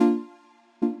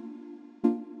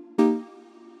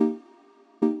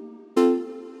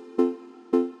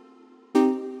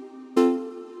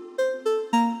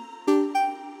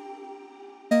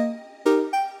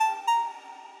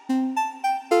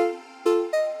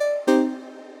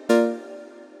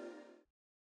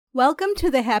Welcome to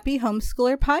the Happy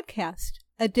Homeschooler Podcast,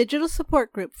 a digital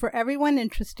support group for everyone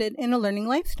interested in a learning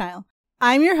lifestyle.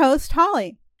 I'm your host,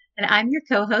 Holly. And I'm your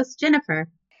co-host, Jennifer.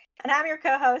 And I'm your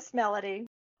co-host, Melody.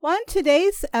 Well, in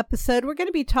today's episode, we're going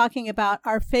to be talking about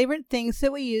our favorite things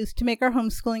that we use to make our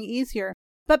homeschooling easier.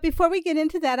 But before we get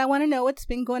into that, I want to know what's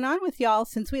been going on with y'all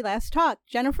since we last talked.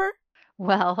 Jennifer?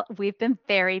 Well, we've been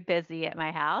very busy at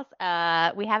my house.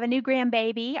 We have a new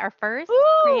grandbaby. Our first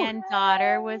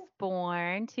granddaughter was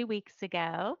born 2 weeks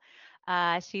ago.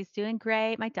 She's doing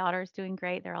great. My daughter's doing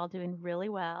great. They're all doing really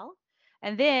well.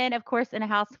 And then, of course, in a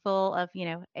house full of,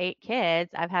 8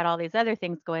 kids, I've had all these other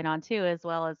things going on too, as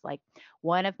well as like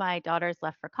one of my daughters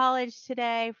left for college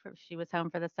today. She was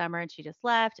home for the summer and she just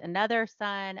left. Another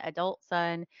son, adult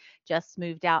son, just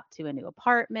moved out to a new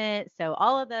apartment. So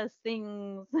all of those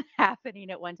things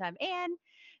happening at one time. And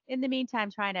in the meantime,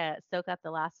 trying to soak up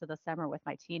the last of the summer with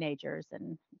my teenagers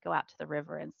and go out to the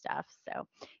river and stuff. So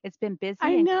it's been busy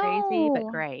and crazy, but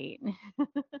great.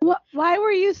 Why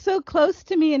were you so close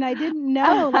to me and I didn't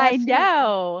know? I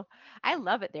know. I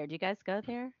love it there. Do you guys go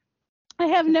there? I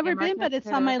have never been, but it's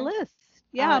on my list.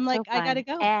 Yeah, I'm like, I got to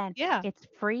go. And it's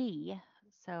free.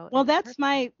 So well, that's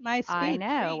my speed. I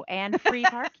know. Free. And free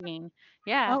parking.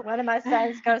 Yeah. One of my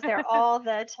sons goes there all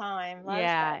the time. Loves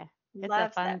that. It's a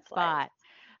fun spot.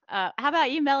 How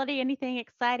about you, Melody? Anything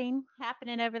exciting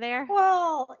happening over there?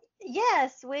 Well,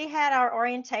 yes, we had our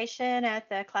orientation at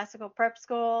the classical prep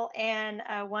school, and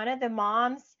one of the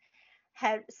moms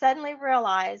had suddenly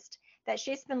realized that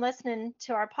she's been listening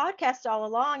to our podcast all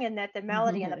along, and that the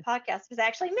melody in the podcast was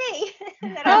actually me.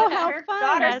 And that I was her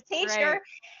daughter's teacher,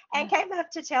 and came up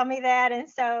to tell me that. And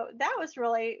so that was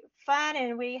really fun.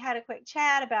 And we had a quick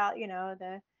chat about,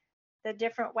 the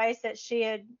different ways that she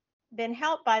had been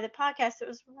helped by the podcast. It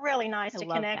was really nice to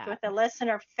connect with the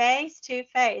listener face to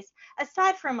face,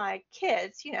 aside from my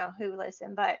kids, who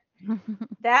listen. But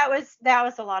that was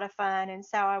a lot of fun. And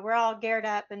so we're all geared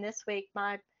up. And this week,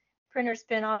 my printer's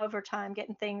been overtime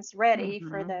getting things ready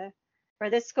for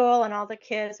this school and all the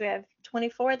kids. We have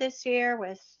 24 this year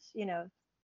with,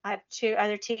 I have 2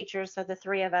 other teachers, so the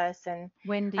 3 of us. And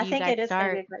when do I you think guys it is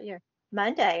start? going to be a great year.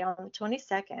 Monday on the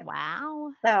 22nd.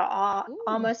 Wow. So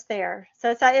almost there.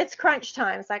 So it's crunch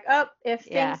time. It's like, if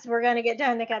things were going to get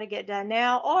done, they got to get done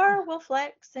now, or we'll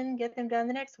flex and get them done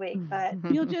the next week. But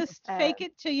you'll just fake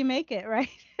it till you make it, right?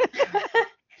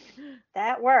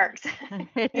 That works.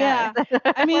 Yeah.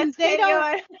 I mean, they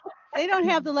don't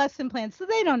have the lesson plan, so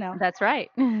they don't know. That's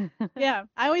right. Yeah.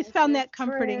 I always found that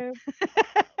comforting.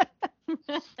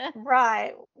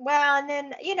 Right. Well, and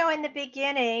then, in the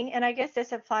beginning, and I guess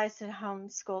this applies to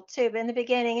homeschool too, but in the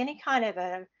beginning, any kind of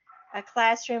a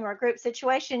classroom or group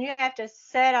situation, you have to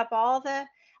set up all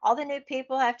the new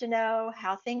people have to know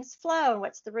how things flow and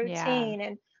what's the routine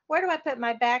and where do I put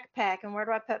my backpack and where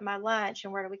do I put my lunch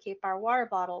and where do we keep our water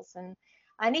bottles. And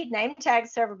I need name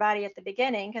tags for everybody at the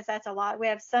beginning because that's a lot. We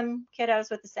have some kiddos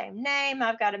with the same name.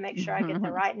 I've got to make sure I get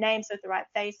the right names with the right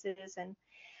faces, and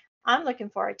I'm looking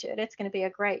forward to it. It's going to be a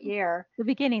great year. The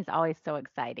beginning's always so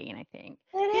exciting, I think.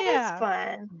 It is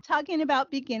fun. Talking about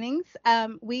beginnings,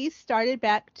 we started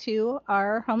back to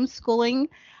our homeschooling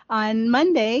on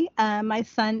Monday. My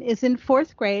son is in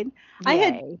 4th grade.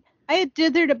 Yay. I had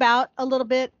dithered about a little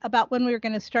bit about when we were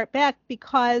going to start back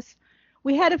because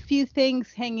we had a few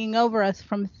things hanging over us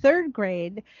from 3rd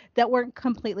grade that weren't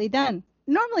completely done.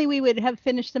 Normally, we would have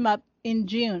finished them up in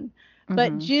June,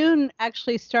 but June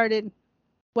actually started.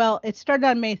 Well, it started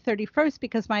on May 31st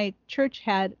because my church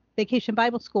had Vacation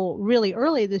Bible School really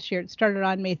early this year. It started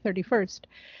on May 31st.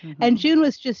 And June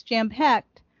was just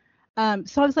jam-packed.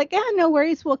 So I was like, no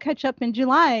worries. We'll catch up in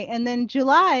July. And then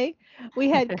July, we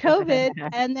had COVID.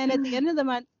 And then at the end of the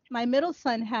month, my middle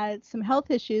son had some health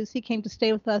issues. He came to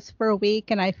stay with us for a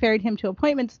week, and I ferried him to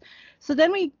appointments. So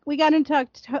then we got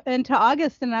into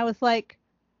August, and I was like,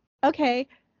 okay,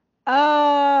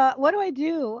 what do I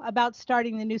do about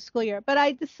starting the new school year? But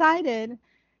I decided,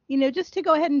 just to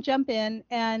go ahead and jump in,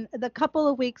 and the couple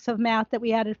of weeks of math that we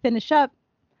had to finish up,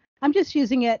 I'm just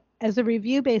using it as a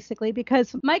review basically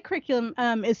because my curriculum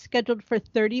is scheduled for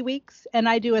 30 weeks and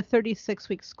I do a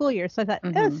 36-week school year. So I thought,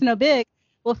 it's no big.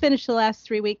 We'll finish the last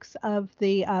 3 weeks of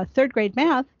the 3rd grade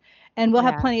math and we'll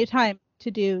have plenty of time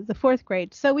to do the 4th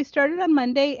grade. So we started on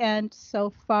Monday and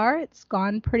so far it's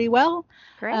gone pretty well.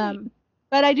 Great.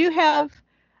 But I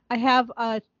have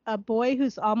a boy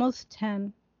who's almost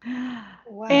 10.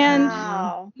 Wow. And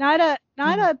not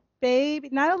a baby,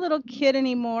 not a little kid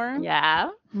anymore. Yeah.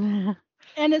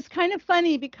 And it's kind of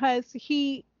funny because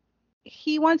he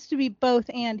wants to be both,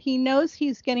 and he knows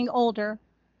he's getting older.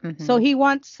 So he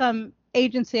wants some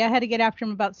agency. I had to get after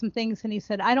him about some things, and he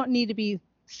said, I don't need to be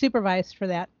supervised for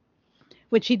that.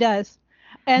 which he does.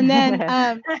 And then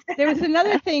there was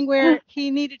another thing where he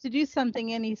needed to do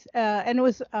something, and it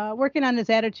was working on his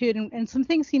attitude and some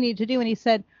things he needed to do. And he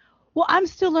said, "Well, I'm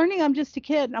still learning. I'm just a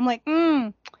kid." And I'm like,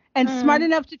 and smart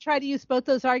enough to try to use both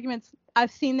those arguments.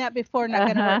 I've seen that before. Not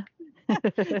going to work.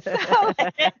 so,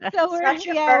 It's not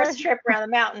your first trip around the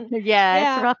mountain.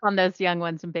 Yeah, it's rough on those young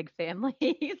ones and big families.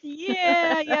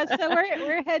 Yeah. So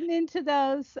we're heading into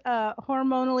those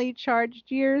hormonally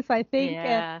charged years, I think.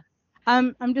 Yeah.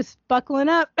 And I'm just buckling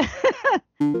up. I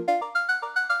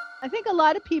think a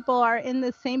lot of people are in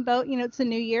the same boat. You know, it's a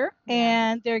new year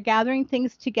and they're gathering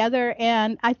things together.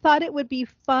 And I thought it would be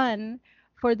fun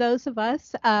for those of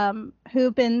us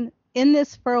who've been in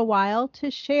this for a while to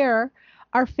share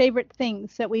our favorite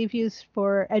things that we've used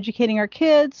for educating our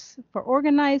kids, for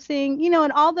organizing, you know,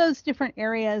 and all those different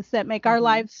areas that make our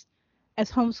lives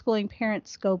as homeschooling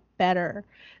parents go better.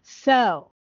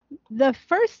 So the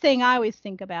first thing I always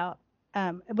think about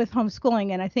with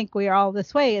homeschooling, and I think we are all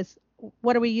this way, is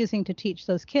what are we using to teach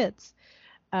those kids?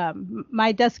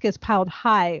 My desk is piled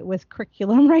high with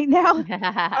curriculum right now.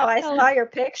 I saw your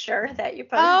picture that you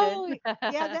posted. Oh,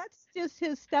 yeah, that's just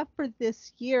his stuff for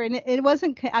this year. And it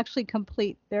wasn't actually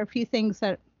complete. There are a few things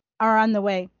that are on the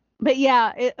way. But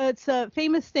yeah, it's a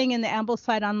famous thing in the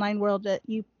Ambleside online world that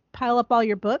you pile up all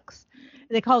your books.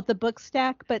 They call it the book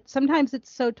stack, but sometimes it's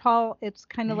so tall, it's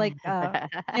kind of like,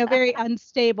 very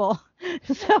unstable.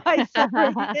 So I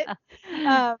separated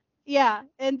it. Yeah.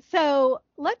 And so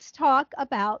let's talk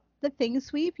about the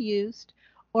things we've used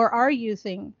or are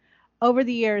using over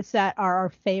the years that are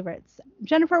our favorites.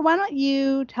 Jennifer, why don't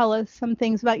you tell us some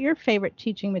things about your favorite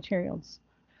teaching materials?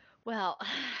 Well,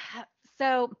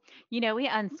 so we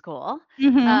unschool,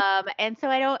 and so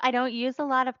I don't use a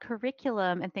lot of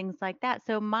curriculum and things like that.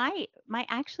 So my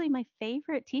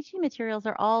favorite teaching materials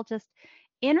are all just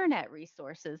internet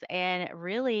resources, and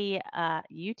really,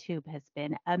 YouTube has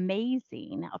been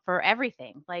amazing for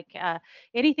everything. Like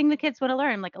anything the kids want to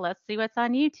learn, like let's see what's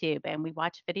on YouTube, and we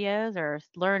watch videos or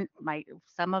learn.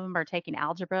 Some of them are taking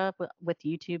algebra with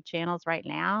YouTube channels right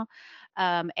now,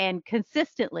 and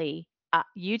consistently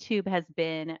YouTube has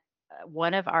been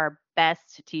one of our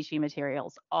best teaching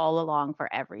materials all along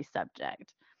for every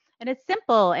subject. And it's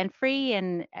simple and free,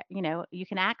 and you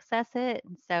can access it.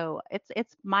 And so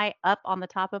it's my up on the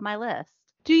top of my list.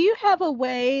 Do you have a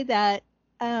way that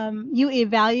you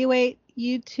evaluate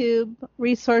YouTube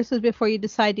resources before you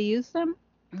decide to use them?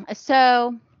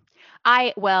 So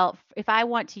if I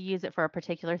want to use it for a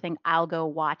particular thing, I'll go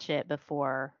watch it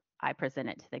before I present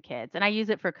it to the kids. And I use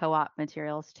it for co-op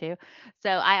materials too.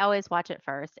 So I always watch it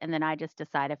first, and then I just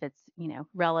decide if it's,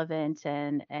 relevant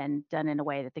and done in a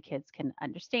way that the kids can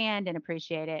understand and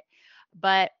appreciate it.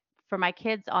 But for my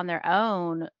kids on their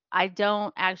own, I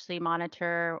don't actually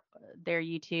monitor their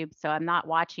YouTube, so I'm not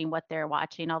watching what they're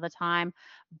watching all the time.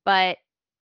 But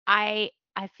I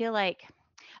feel like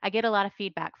I get a lot of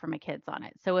feedback from my kids on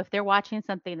it. So if they're watching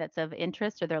something that's of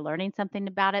interest or they're learning something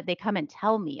about it, they come and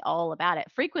tell me all about it.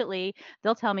 Frequently,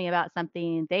 they'll tell me about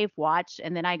something they've watched,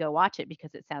 and then I go watch it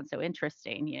because it sounds so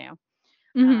interesting.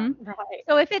 Right.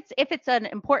 So if it's an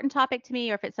important topic to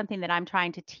me, or if it's something that I'm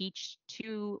trying to teach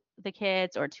to the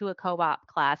kids or to a co-op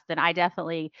class, then I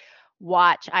definitely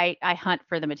watch. I hunt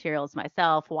for the materials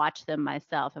myself, watch them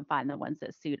myself, and find the ones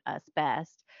that suit us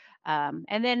best.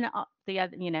 And then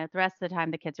the rest of the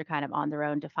time, the kids are kind of on their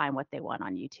own to find what they want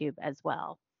on YouTube as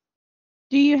well.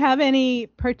 Do you have any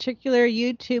particular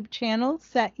YouTube channels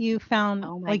that you found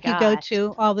Oh my you go gosh.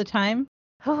 to all the time?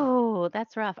 Oh,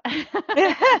 that's rough.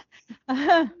 Uh-huh.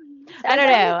 I don't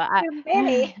know. Too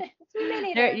many. Too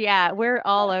many there. Yeah, we're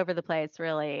all over the place,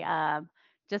 really.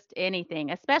 Just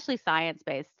anything, especially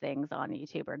science-based things on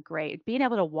YouTube are great. Being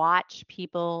able to watch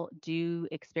people do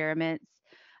experiments,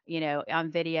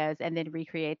 on videos and then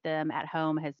recreate them at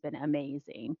home has been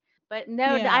amazing. But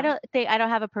no, Yeah. I don't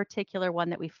have a particular one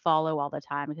that we follow all the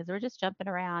time because we're just jumping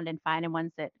around and finding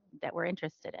ones that we're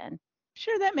interested in.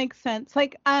 Sure, that makes sense.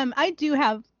 Like, I do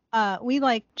have we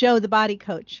like Joe the body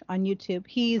coach on YouTube.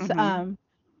 He's Hmm.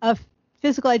 a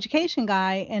physical education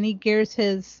guy, and he gears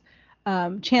his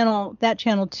channel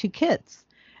to kids.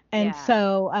 And Yeah.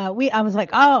 so I was like,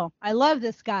 oh, I love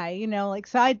this guy, like,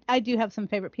 so I do have some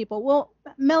favorite people. Well,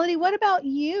 Melody, what about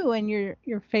you and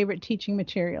your favorite teaching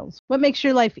materials? What makes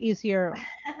your life easier?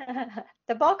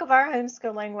 The bulk of our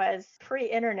homeschooling was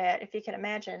pre-internet, if you can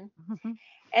imagine.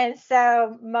 And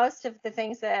so most of the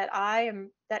things that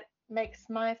makes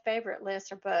my favorite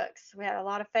list are books. We had a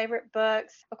lot of favorite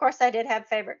books. Of course, I did have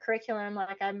favorite curriculum.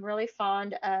 Like, I'm really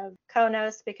fond of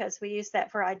Konos because we use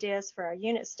that for ideas for our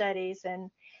unit studies,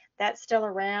 and that's still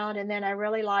around. And then I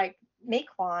really like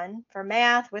Mequon for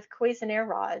math with Cuisenaire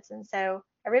rods. And so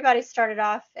everybody started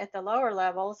off at the lower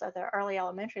levels of the early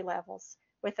elementary levels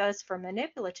with those for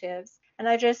manipulatives. And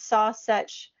I just saw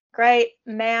such great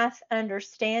math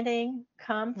understanding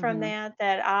come from that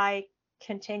I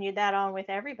continued that on with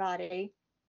everybody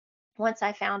once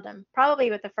I found them. Probably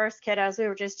with the first kiddos, we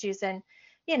were just using,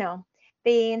 you know,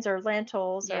 beans or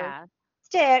lentils or Yeah.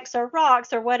 sticks or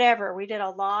rocks or whatever. We did a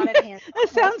lot of hands. That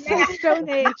sounds so Stone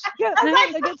Age. Yeah, I was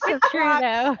like, I get some True rocks.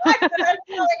 though. but I'm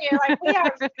telling you, like we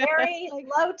are very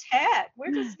low tech.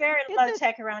 We're just very Get low the-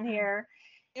 tech around here.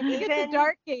 If you get the Even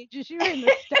Dark Ages, you're in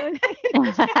the Stone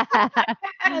Age.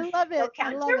 I love go it. I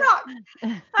count love your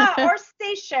it. rocks. Or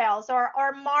seashells or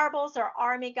marbles or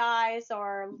army guys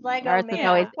or Lego Ours was men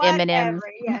always or M&Ms.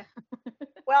 whatever. Yeah.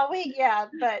 Well,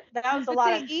 but that was a But lot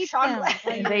they of eat chocolate. them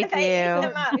while you're They They eat do.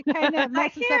 them up. It kind of Like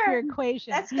messes up your here,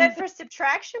 equation. that's good for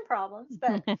subtraction problems.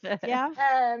 But Yeah.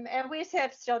 and we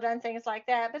have still done things like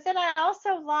that. But then I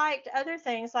also liked other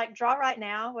things like Draw Right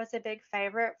Now was a big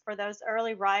favorite for those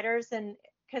early writers, and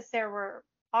because there were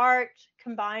art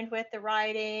combined with the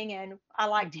writing, and I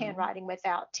liked handwriting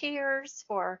without tears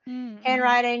for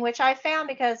handwriting, which I found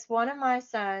because one of my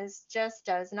sons just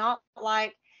does not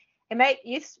like.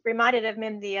 You reminded of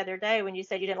him the other day when you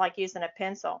said you didn't like using a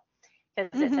pencil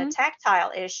because it's a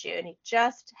tactile issue, and he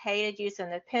just hated using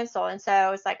the pencil. And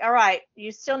so it's like, all right,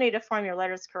 you still need to form your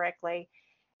letters correctly.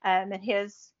 And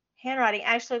his handwriting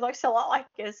actually looks a lot like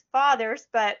his father's,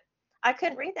 but I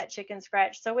couldn't read that chicken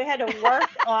scratch. So we had to work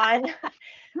on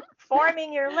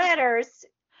forming your letters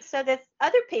so that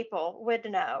other people would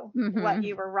know what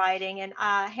you were writing. And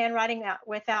handwriting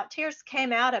without tears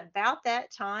came out about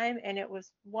that time, and it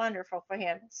was wonderful for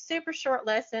him. Super short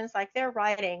lessons, like they're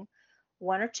writing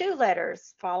one or two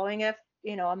letters following a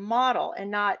model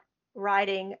and not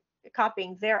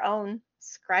copying their own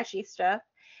scratchy stuff.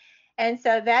 And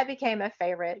so that became a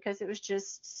favorite because it was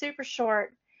just super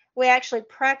short. We actually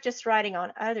practiced writing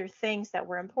on other things that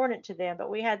were important to them, but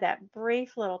we had that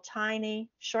brief little tiny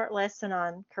short lesson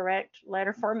on correct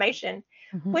letter formation,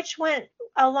 which went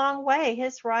a long way.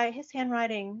 His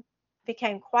handwriting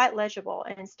became quite legible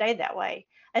and stayed that way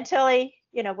until he,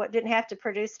 didn't have to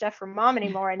produce stuff from mom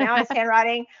anymore. And now his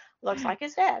handwriting looks like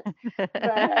his dad's.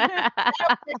 But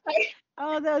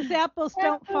Oh, those apples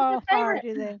don't fall far,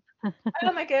 do they?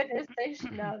 oh my goodness,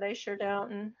 they sure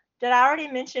don't. And did I already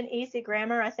mention easy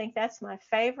grammar? I think that's my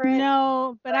favorite.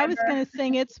 No, but I was going to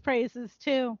sing its praises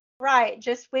too. Right.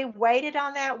 Just we waited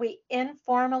on that. We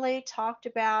informally talked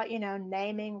about,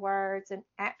 naming words and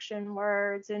action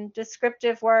words and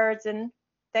descriptive words. And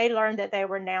they learned that they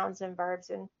were nouns and verbs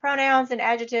and pronouns and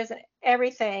adjectives and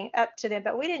everything up to them.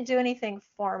 But we didn't do anything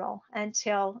formal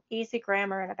until easy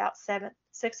grammar in about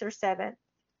sixth or seventh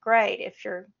grade, if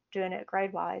you're doing it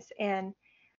grade wise. And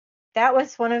that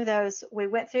was one of those, we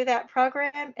went through that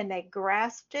program and they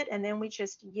grasped it, and then we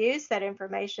just used that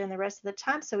information the rest of the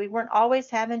time, so we weren't always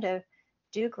having to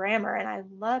do grammar, and I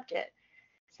loved it.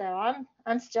 So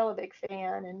I'm still a big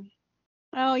fan. And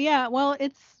oh yeah, well,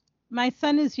 my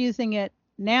son is using it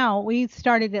now. We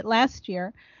started it last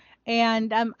year,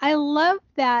 and I love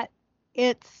that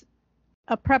it's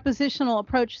a prepositional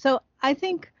approach. So I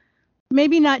think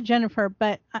maybe not Jennifer,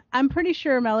 but I'm pretty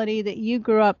sure, Melody, that you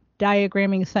grew up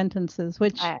diagramming sentences,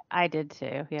 which I did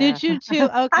too. Yeah. Did you too?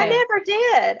 Okay. I never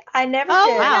did.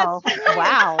 Oh, did. Wow.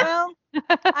 Wow. Well,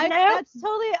 that's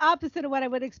totally opposite of what I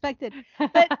would have expected.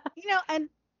 But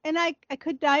and I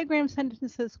could diagram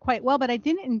sentences quite well, but I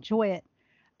didn't enjoy it.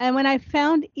 And when I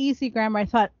found easy grammar, I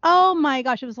thought, oh my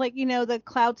gosh, it was like, the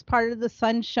clouds parted, the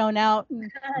sun shone out,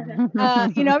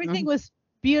 and everything was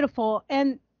beautiful.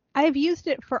 And I've used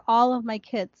it for all of my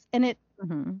kids, and it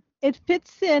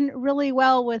fits in really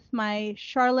well with my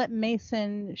Charlotte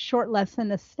Mason short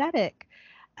lesson aesthetic.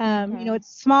 It's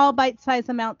small bite-sized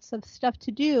amounts of stuff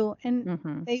to do,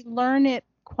 and they learn it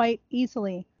quite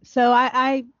easily. So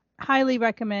I highly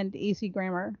recommend Easy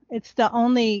Grammar. It's the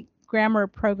only grammar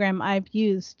program I've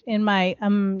used in my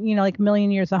like a million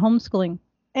years of homeschooling.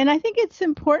 And I think it's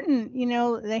important,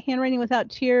 the handwriting without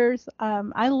tears.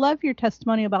 I love your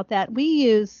testimony about that. We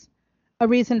use a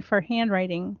reason for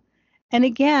handwriting. And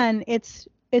again, it's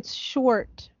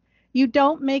short. You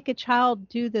don't make a child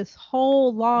do this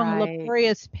whole long,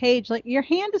 laborious page. Like, your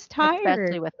hand is tired.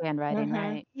 Especially with handwriting,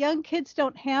 right? Young kids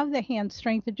don't have the hand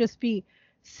strength to just be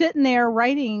sitting there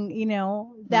writing,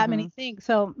 that many things.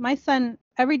 So my son,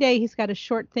 every day he's got a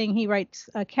short thing. He writes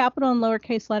a capital and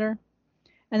lowercase letter,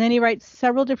 and then he writes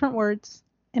several different words.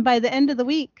 And by the end of the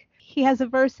week, he has a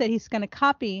verse that he's going to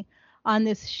copy on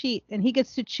this sheet, and he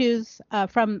gets to choose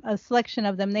from a selection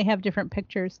of them. They have different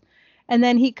pictures, and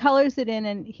then he colors it in,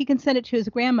 and he can send it to his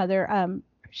grandmother.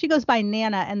 she goes by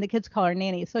Nana, and the kids call her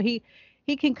Nanny. So he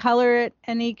can color it,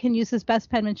 and he can use his best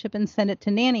penmanship and send it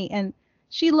to Nanny, and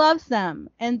she loves them,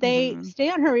 and they stay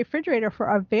on her refrigerator for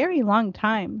a very long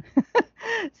time.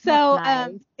 So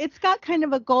nice. it's got kind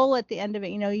of a goal at the end of it.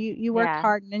 You worked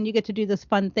hard, and then you get to do this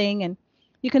fun thing, and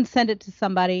you can send it to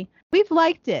somebody. We've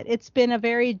liked it. It's been a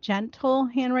very gentle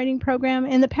handwriting program.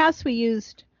 In the past, we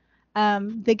used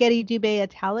the Getty Dubé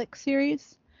Italic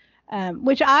series,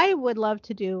 which I would love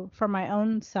to do for my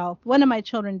own self. One of my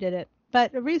children did it,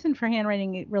 but the reason for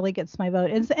handwriting, it really gets my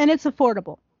vote, and it's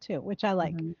affordable too, which I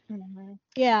like.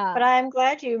 Yeah. But I'm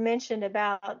glad you mentioned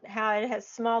about how it has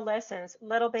small lessons,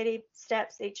 little bitty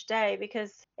steps each day,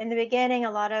 because in the beginning,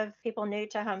 a lot of people new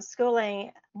to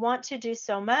homeschooling want to do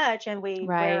so much, and we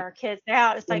wear our kids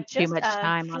out. It's like too just much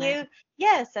time on it.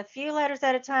 a few letters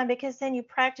at a time, because then you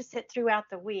practice it throughout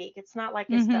the week. It's not like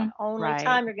it's the only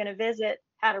time you're going to visit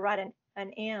how to write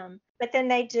an M. But then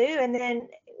they do, and then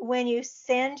when you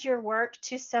send your work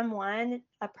to someone,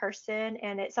 a person,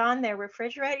 and it's on their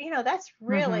refrigerator, that's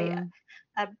really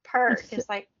a perk. It's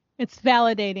like it's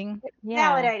validating.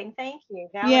 Validating. Thank you.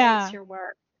 Validates your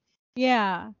work.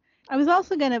 Yeah. I was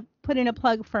also going to put in a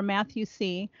plug for Matthew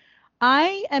C.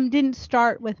 I didn't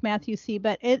start with Matthew C,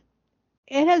 but it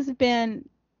has been,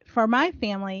 for my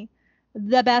family,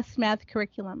 the best math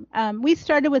curriculum. We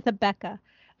started with Abeka,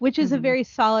 which is a very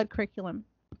solid curriculum.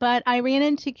 But I ran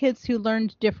into kids who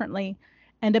learned differently,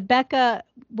 and Abeka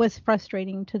was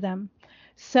frustrating to them.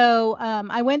 So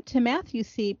I went to Matthew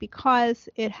C because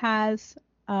it has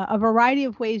a variety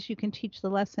of ways you can teach the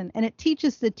lesson, and it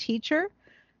teaches the teacher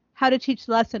how to teach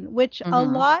the lesson, which a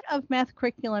lot of math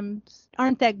curriculums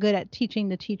aren't that good at teaching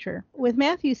the teacher. With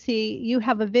Matthew C, you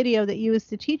have a video that you as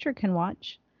the teacher can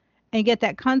watch and get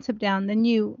that concept down. Then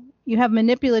you have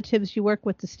manipulatives you work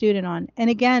with the student on. And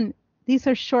again, these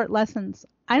are short lessons.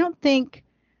 I don't think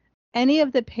any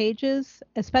of the pages,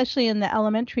 especially in the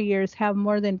elementary years, have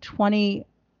more than 20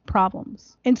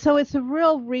 problems. And so it's a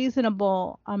real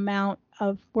reasonable amount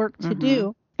of work to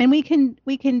do. And we can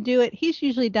do it. He's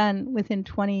usually done within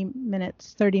 20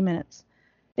 minutes, 30 minutes,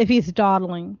 if he's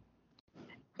dawdling.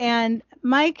 And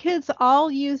my kids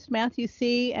all used Matthew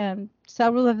C, and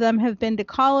several of them have been to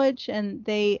college, and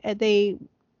they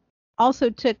also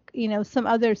took, some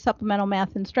other supplemental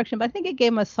math instruction, but I think it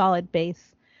gave them a solid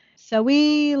base. So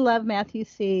we love Matthew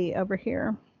C over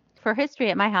here. For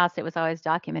history at my house, it was always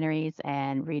documentaries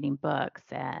and reading books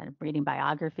and reading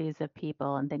biographies of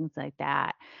people and things like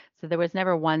that. So there was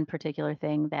never one particular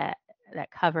thing that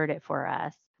covered it for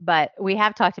us. But we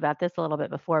have talked about this a little bit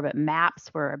before, but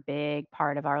maps were a big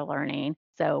part of our learning.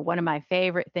 So one of my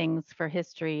favorite things for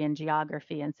history and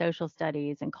geography and social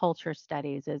studies and culture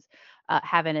studies is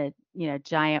having a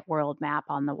giant world map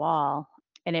on the wall.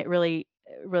 And it really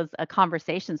was a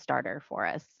conversation starter for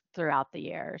us throughout the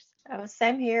years. Oh,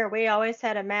 same here. We always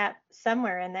had a map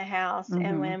somewhere in the house.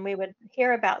 And when we would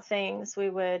hear about things, we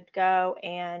would go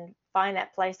and find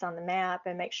that place on the map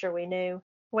and make sure we knew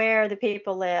where the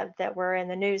people lived that were in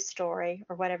the news story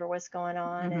or whatever was going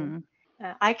on. And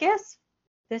I guess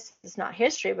this is not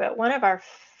history, but one of our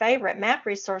favorite map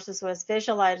resources was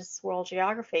Visualize World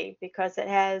Geography, because it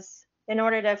has, in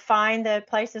order to find the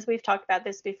places, we've talked about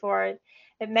this before,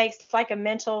 it makes like a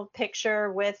mental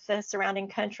picture with the surrounding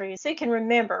countries, so you can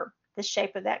remember the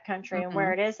shape of that country and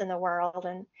where it is in the world.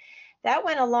 And that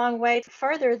went a long way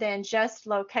further than just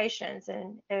locations.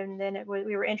 And then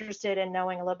we were interested in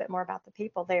knowing a little bit more about the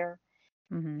people there.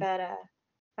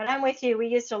 But I'm with you. We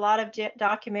used a lot of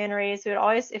documentaries. We would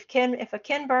always, if a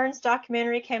Ken Burns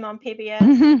documentary came on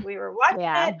PBS, we were watching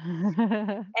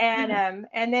it.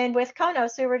 And then with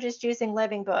Konos, we were just using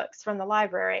living books from the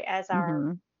library as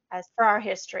for our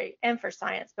history and for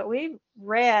science. But we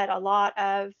read a lot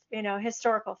of,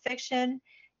 historical fiction,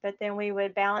 but then we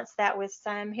would balance that with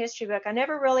some history book. I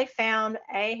never really found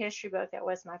a history book that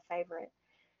was my favorite.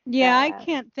 Yeah, I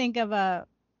can't think of a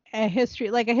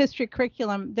history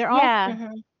curriculum. They're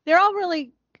all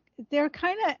really, they're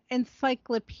kind of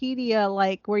encyclopedia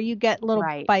like, where you get little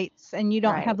bites and you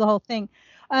don't have the whole thing.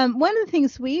 One of the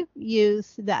things we've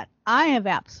used that I have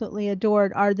absolutely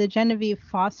adored are the Genevieve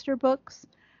Foster books.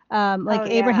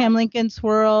 Abraham Lincoln's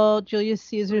World, Julius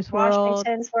Caesar's World,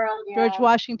 George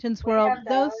Washington's World.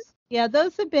 Those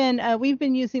have been we've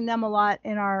been using them a lot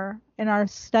in our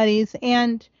studies,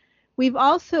 and we've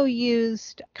also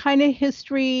used kind of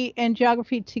history and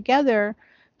geography together.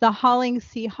 The Halling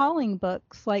Sea Hauling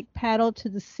books, like Paddle to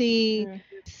the Sea,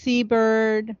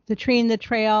 Seabird, The Tree and the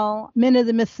Trail, Men of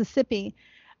the Mississippi.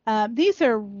 These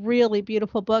are really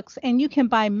beautiful books, and you can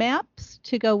buy maps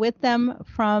to go with them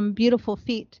from Beautiful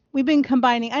Feet. We've been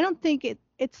combining. I don't think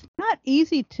it's not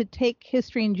easy to take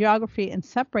history and geography and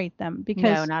separate them No,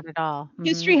 because not at all.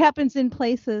 history happens in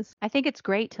places. I think it's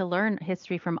great to learn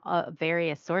history from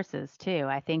various sources too.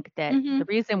 I think that Hmm. the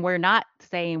reason we're not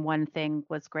saying one thing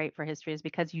was great for history is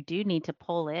because you do need to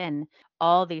pull in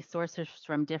all these sources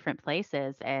from different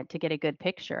places and to get a good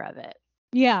picture of it.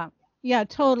 Yeah, yeah,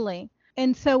 totally.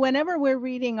 And so whenever we're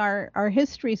reading our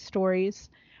history stories,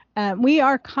 we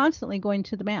are constantly going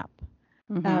to the map.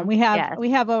 We have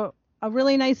Yes. a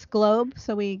really nice globe,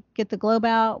 so we get the globe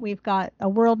out. We've got a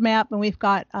world map, and we've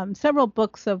got several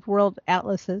books of world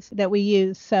atlases that we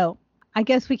use. So I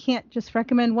guess we can't just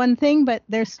recommend one thing, but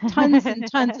there's tons and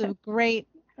tons of great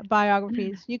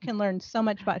biographies. You can learn so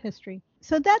much about history.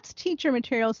 So that's teacher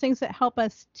materials, things that help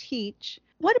us teach.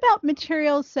 What about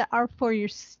materials that are for your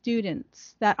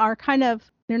students that are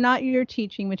they're not your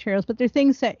teaching materials, but they're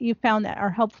things that you found that are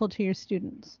helpful to your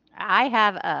students? I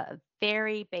have a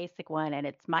very basic one, and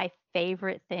it's my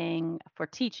favorite thing for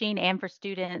teaching and for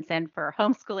students and for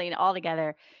homeschooling all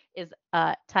together is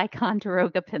a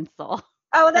Ticonderoga pencil.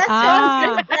 Oh, that's what I was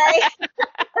going to say.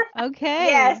 Okay.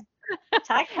 Yes, And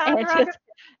Ticonderoga.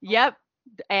 yep.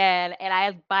 And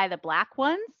I buy the black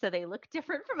ones so they look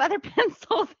different from other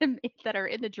pencils that are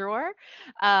in the drawer.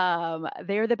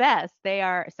 They're the best. They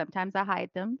are sometimes I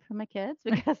hide them from my kids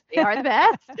because they are the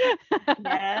best.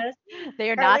 Yes,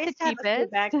 They are or at not the least have a few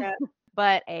cheapest. backup.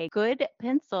 But a good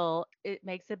pencil, it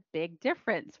makes a big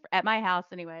difference at my house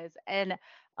anyways. And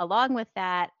along with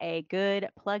that, a good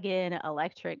plug-in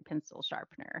electric pencil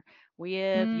sharpener. We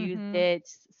have used Hmm. it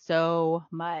so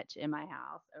much in my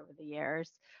house over the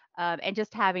years. And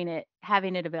just having it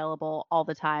available all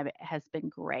the time has been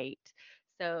great.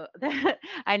 So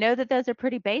I know that those are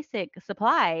pretty basic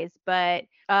supplies, but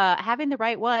having the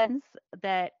right ones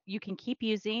that you can keep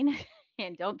using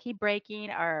and don't keep breaking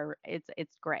are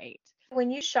it's great. When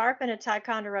you sharpen a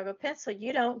Ticonderoga pencil,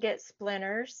 you don't get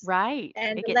splinters, Right.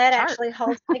 and It the gets lead sharp. actually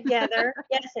holds together.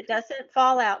 Yes, it doesn't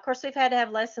fall out. Of course, we've had to have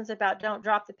lessons about don't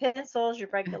drop the pencils, you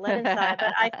break the lead inside,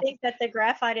 but I think that the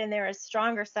graphite in there is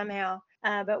stronger somehow.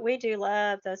 But we do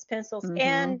love those pencils, Mhm.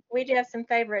 and we do have some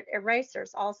favorite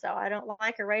erasers also. I don't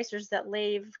like erasers that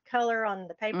leave color on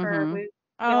the paper. Mhm. We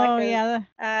like Oh, those yeah.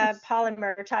 That's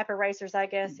polymer type erasers, I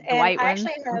guess. The And white I ones.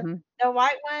 actually have Mhm. the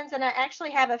white ones, and I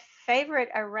actually have a favorite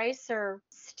eraser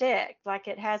stick. Like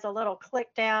it has a little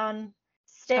click down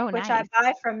stick, Oh, which I nice.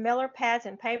 buy from Miller Pads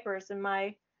and Papers. And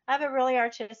I have a really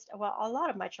well, a lot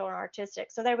of my children are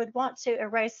artistic, so they would want to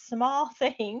erase small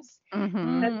things. But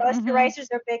Mhm. most mm-hmm. erasers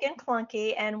are big and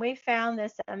clunky, and we found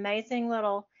this amazing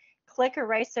little click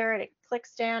eraser, and it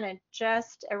clicks down and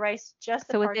just erase just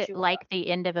the So is parts it you want. like the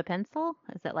end of a pencil?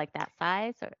 Is it like that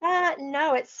size or?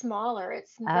 No, it's smaller.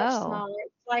 It's much Oh. smaller.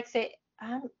 It's like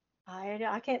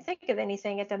I can't think of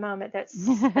anything at the moment that's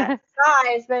that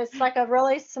size, but it's like a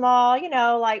really small,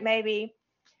 like maybe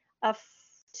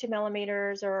 2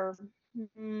 millimeters or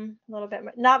a little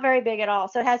bit, not very big at all.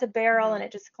 So it has a barrel and Mhm.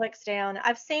 it just clicks down.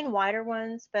 I've seen wider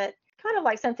ones, but kind of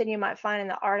like something you might find in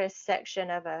the artist section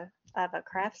of a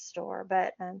craft store.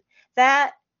 But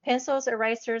that pencils,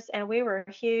 erasers, and we were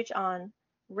huge on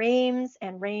reams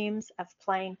and reams of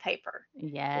plain paper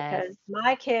Yes. because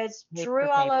my kids Paper, drew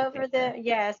all paper, over paper. the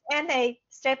yes, and they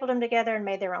stapled them together and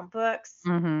made their own books.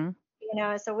 Mhm.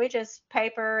 So we just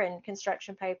paper and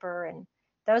construction paper, and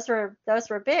those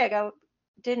were big. I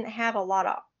didn't have a lot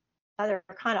of other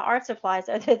kind of art supplies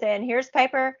other than here's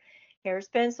paper, here's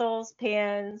pencils,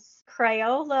 pens,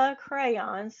 Crayola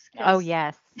crayons, Oh, because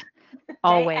yes. they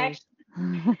Always. actually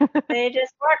they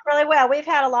just work really well.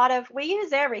 We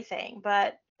use everything,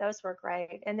 but those were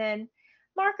great. And then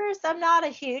markers, I'm not a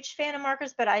huge fan of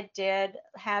markers, but I did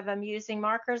have them using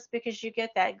markers because you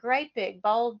get that great big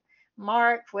bold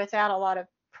mark without a lot of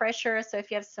pressure. So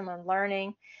if you have someone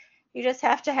learning, you just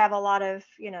have to have a lot of,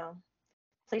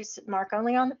 please mark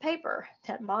only on the paper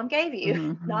that mom gave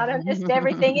you, not on just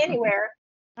everything Mhm. anywhere.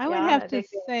 I Yeah, would I'm have a to big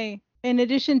fan. say, in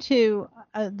addition to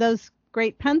those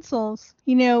great pencils,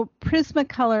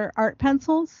 Prismacolor art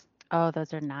pencils, Oh,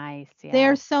 those are nice.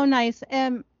 they're Yes. so nice.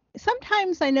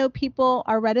 Sometimes I know people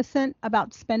are reticent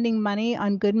about spending money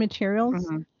on good materials,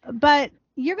 Mhm. but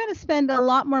you're going to spend a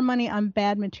lot more money on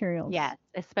bad materials. Yes,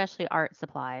 especially art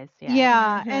supplies. Yes.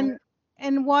 Yeah, Hmm.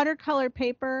 and watercolor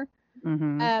paper,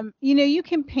 Mhm. you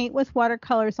can paint with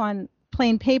watercolors on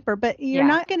plain paper, but you're Yeah.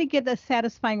 not going to get a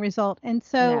satisfying result. And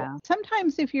so No.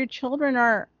 sometimes if your children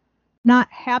are not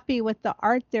happy with the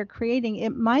art they're creating,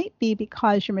 it might be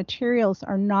because your materials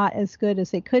are not as good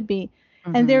as they could be,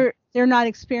 and Mhm. they're not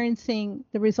experiencing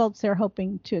the results they're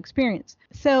hoping to experience.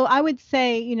 So I would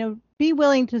say, be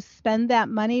willing to spend that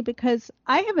money, because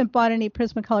I haven't bought any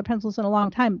Prismacolor pencils in a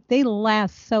long time. They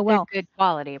last so They're well. good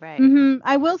quality, right?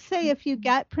 I will say, if you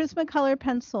get Prismacolor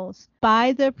pencils,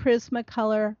 buy the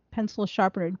Prismacolor pencil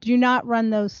sharpener. Do not run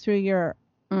those through your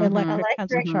electric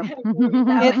pencil Electric. sharpener.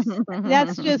 No.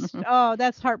 That's just, oh,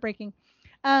 that's heartbreaking.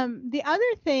 The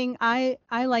other thing I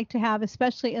like to have,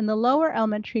 especially in the lower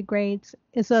elementary grades,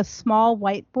 is a small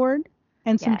whiteboard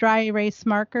and some Yes. dry erase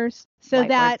markers, so Whiteboard's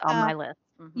that on my list.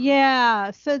 yeah,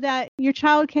 so that your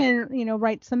child can,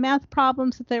 write some math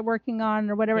problems that they're working on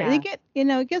or whatever. They Yeah. get,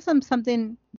 it gives them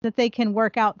something that they can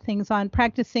work out things on,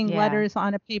 practicing Yeah. letters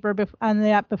on a paper on the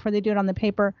app before they do it on the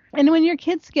paper. And when your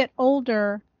kids get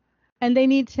older and they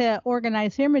need to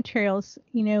organize their materials,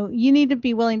 you need to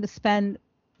be willing to spend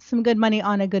some good money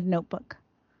on a good notebook.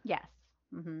 Yes.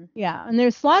 Yeah, and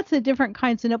there's lots of different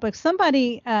kinds of notebooks.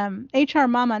 Somebody, HR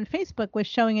Mom on Facebook, was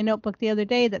showing a notebook the other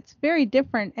day that's very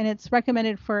different, and it's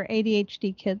recommended for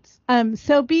ADHD kids.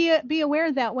 So be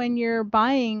aware that when you're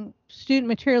buying student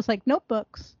materials like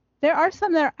notebooks, there are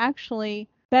some that are actually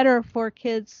better for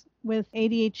kids with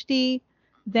ADHD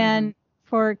than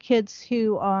for kids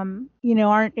who,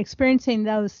 aren't experiencing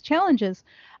those challenges.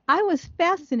 I was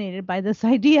fascinated by this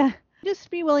idea. Just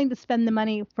be willing to spend the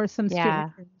money for some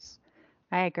student materials.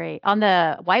 I agree. On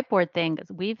the whiteboard thing,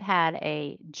 we've had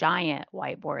a giant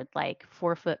whiteboard, like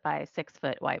 4 foot by 6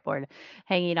 foot whiteboard,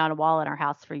 hanging on a wall in our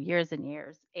house for years and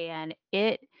years. And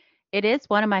it is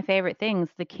one of my favorite things.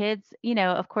 The kids,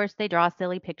 of course, they draw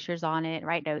silly pictures on it,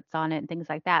 write notes on it, and things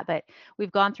like that. But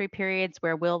we've gone through periods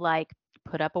where we'll like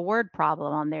put up a word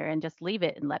problem on there and just leave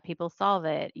it and let people solve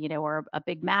it, or a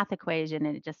big math equation,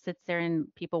 and it just sits there and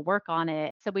people work on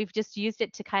it. So we've just used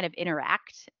it to kind of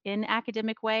interact in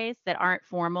academic ways that aren't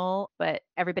formal, but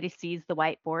everybody sees the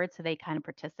whiteboard, so they kind of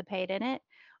participate in it.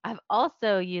 I've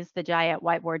also used the giant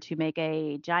whiteboard to make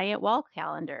a giant wall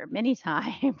calendar many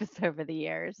times over the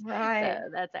years. Right. So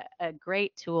that's a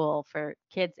great tool for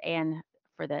kids and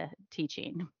for the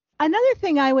teaching. Another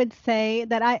thing I would say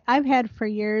that I've had for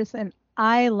years, and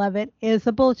I love it, is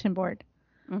a bulletin board.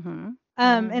 And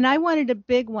I wanted a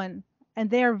big one, and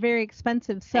they are very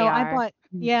expensive. So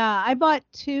I bought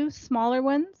two smaller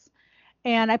ones,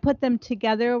 and I put them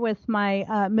together with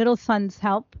my middle son's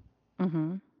help.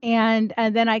 And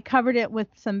then I covered it with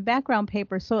some background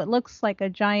paper, so it looks like a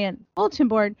giant bulletin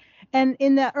board. And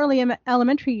in the early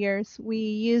elementary years, we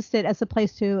used it as a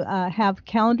place to have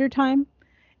calendar time.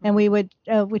 And we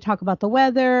talk about the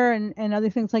weather and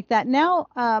other things like that. Now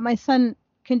my son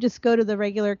can just go to the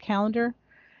regular calendar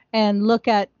and look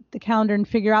at the calendar and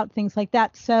figure out things like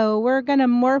that. So we're going to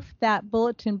morph that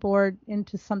bulletin board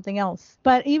into something else.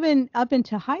 But even up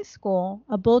into high school,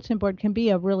 a bulletin board can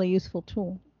be a really useful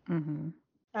tool.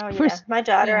 Oh yeah, my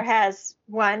daughter has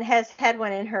had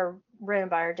one in her room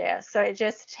by her desk. So it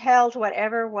just held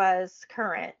whatever was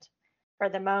current for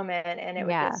the moment, and it would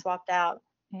get swapped out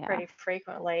pretty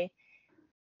frequently.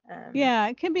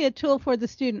 It can be a tool for the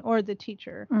student or the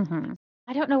teacher.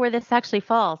 I don't know where this actually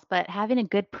falls, but having a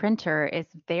good printer is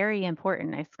very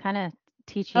important. It's kind of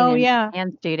teaching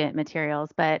and student materials,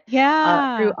 but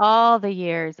through all the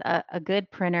years, a good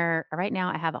printer. Right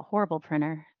now, I have a horrible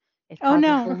printer. It causes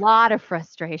a lot of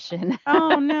frustration.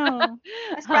 Oh no.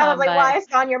 That's probably why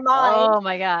it's on your mind. Oh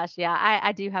my gosh. Yeah.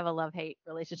 I do have a love-hate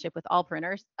relationship with all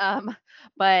printers.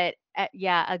 But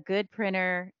a good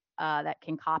printer that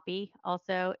can copy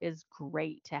also is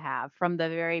great to have from the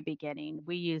very beginning.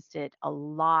 We used it a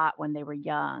lot when they were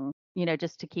young,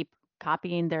 just to keep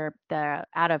copying the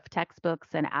out of textbooks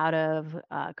and out of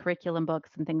curriculum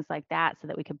books and things like that, so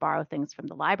that we could borrow things from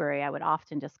the library. I would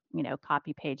often just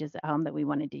copy pages at home that we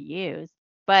wanted to use,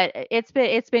 but it's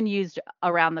been used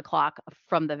around the clock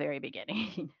from the very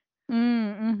beginning.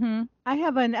 I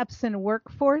have an Epson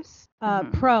Workforce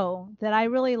Pro that I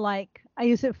really like. I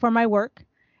use it for my work,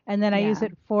 and then I use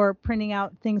it for printing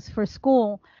out things for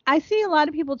school. I see a lot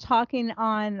of people talking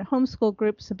on homeschool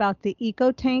groups about the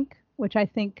Eco Tank, which I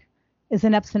think is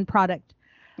an Epson product.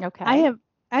 Okay.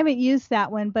 I haven't used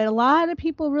that one, but a lot of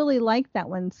people really like that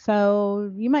one. So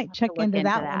you might check into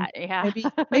that one. Yeah.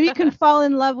 Maybe you can fall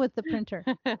in love with the printer.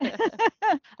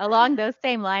 Along those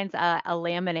same lines, a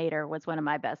laminator was one of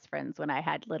my best friends when I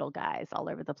had little guys all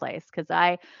over the place, because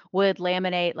I would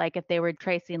laminate, like if they were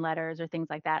tracing letters or things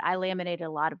like that. I laminated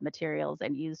a lot of materials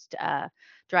and used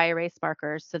dry erase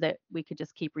markers so that we could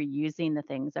just keep reusing the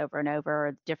things over and over,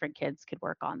 or different kids could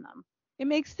work on them. It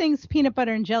makes things peanut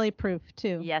butter and jelly proof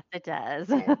too. Yes, it does.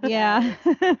 Yeah.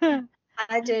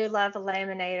 I do love a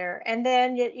laminator. And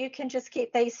then you can just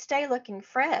they stay looking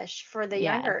fresh for the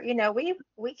younger.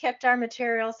 We kept our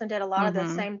materials and did a lot of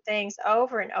the same things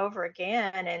over and over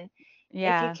again. And if you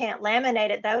Yeah. can't laminate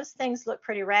it, those things look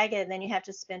pretty ragged, and then you have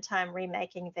to spend time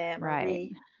remaking them or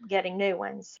Right. getting new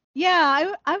ones.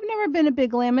 Yeah, I've never been a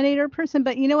big laminator person,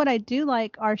 but you know what I do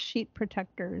like are sheet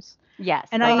protectors. Yes,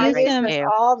 And I those Oh, are I use great use them. those too.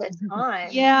 all the time.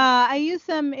 Yeah, I use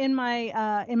them in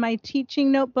my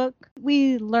teaching notebook.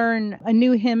 We learn a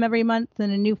new hymn every month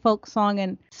and a new folk song,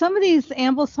 and some of these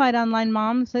Ambleside online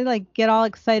moms, they like get all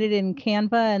excited in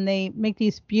Canva and they make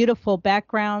these beautiful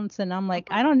backgrounds, and I'm like,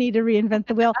 I don't need to reinvent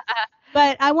the wheel,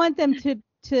 but I want them to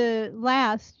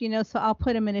last, so I'll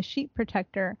put them in a sheet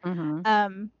protector.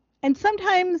 Mhm. And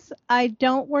sometimes I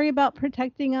don't worry about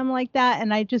protecting them like that,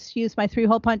 and I just use my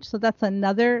 3-hole punch. So that's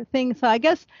another thing. So I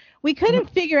guess we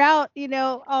couldn't figure out,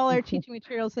 all our teaching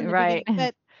materials in the Right.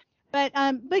 beginning,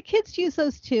 but kids use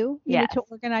those too, Yes. to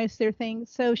organize their things.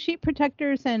 So sheet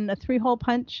protectors and a 3-hole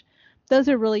punch, those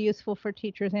are really useful for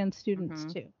teachers and students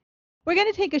Mhm. too. We're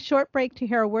going to take a short break to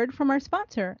hear a word from our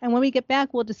sponsor, and when we get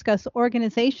back, we'll discuss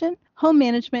organization, home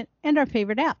management, and our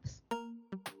favorite apps.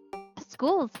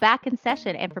 School's back in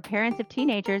session, and for parents of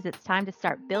teenagers, it's time to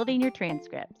start building your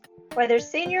transcripts. Whether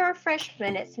senior or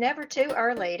freshman, it's never too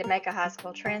early to make a high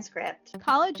school transcript.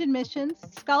 College admissions,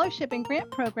 scholarship and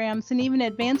grant programs, and even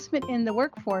advancement in the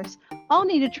workforce all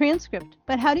need a transcript.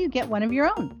 But how do you get one of your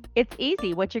own? It's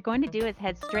easy. What you're going to do is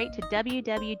head straight to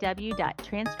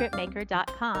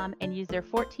www.transcriptmaker.com and use their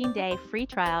 14-day free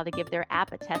trial to give their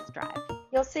app a test drive.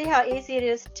 You'll see how easy it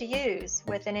is to use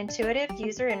with an intuitive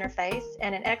user interface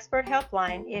and an expert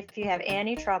helpline if you have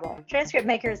any trouble. Transcript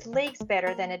Maker is leagues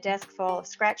better than a desk full of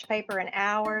scratch paper and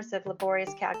hours of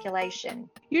laborious calculation.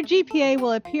 Your GPA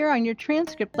will appear on your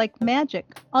transcript like magic.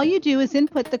 All you do is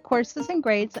input the courses and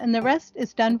grades, and the rest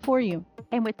is done for you.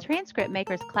 And with Transcript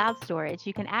Maker's cloud storage,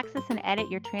 you can access and edit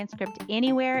your transcript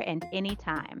anywhere and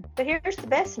anytime. But here's the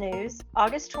best news.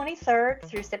 August 23rd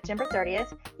through September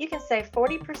 30th, you can save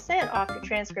 40% off your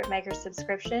Transcript Maker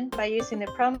subscription by using the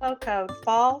promo code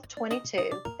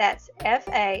FALL22. That's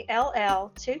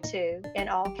FALL22 in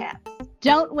all caps.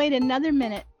 Don't wait another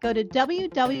minute. Go to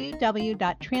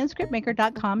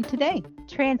www.transcriptmaker.com today.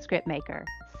 Transcript Maker.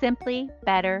 Simply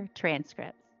better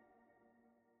transcripts.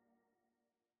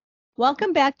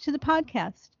 Welcome back to the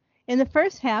podcast. In the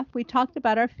first half, we talked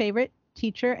about our favorite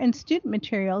teacher and student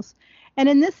materials. And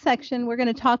in this section, we're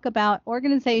going to talk about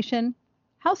organization,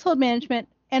 household management,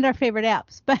 and our favorite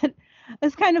apps. But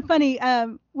it's kind of funny.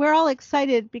 We're all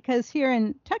excited because here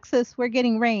in Texas, we're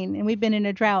getting rain and we've been in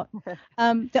a drought.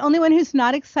 The only one who's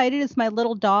not excited is my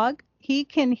little dog. He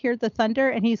can hear the thunder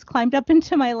and he's climbed up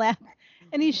into my lap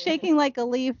and he's shaking like a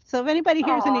leaf. So if anybody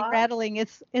hears any rattling,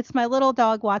 it's my little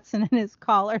dog Watson and his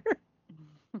collar.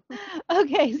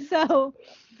 Okay, so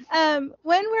when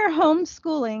we're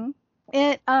homeschooling,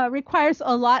 it requires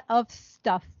a lot of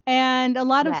stuff, and a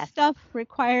lot of Yes. stuff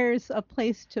requires a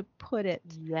place to put it.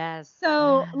 Yes.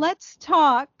 So let's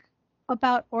talk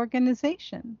about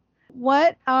organization.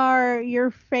 What are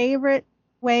your favorite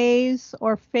ways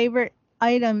or favorite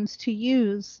items to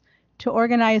use to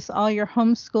organize all your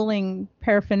homeschooling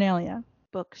paraphernalia?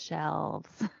 Bookshelves.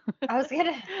 I was going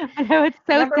to. I know it's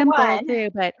so Number simple one, too,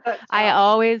 but I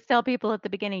always tell people at the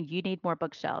beginning, you need more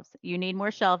bookshelves. You need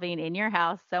more shelving in your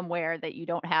house somewhere that you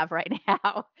don't have right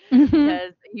now,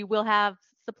 because you will have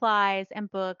supplies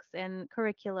and books and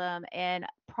curriculum and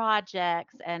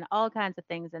projects and all kinds of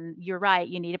things. And you're right,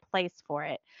 you need a place for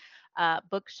it.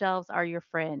 Bookshelves are your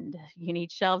friend. You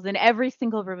need shelves in every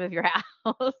single room of your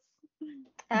house.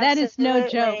 That is no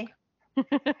joke.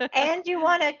 And you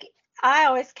want to. I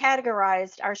always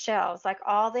categorized our shelves, like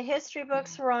all the history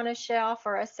books were on a shelf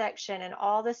or a section, and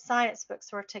all the science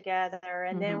books were together.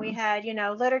 And then we had,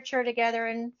 literature together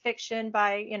and fiction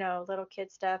by, little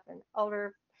kid stuff and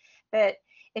older. But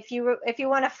if you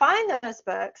want to find those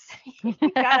books, you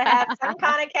got to have some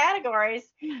kind of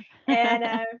categories.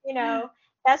 And,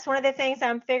 that's one of the things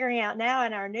I'm figuring out now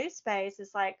in our new space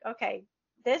is like, okay,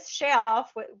 this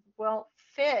shelf won't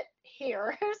fit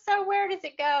here. So where does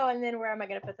it go? And then where am I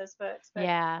going to put those books? But,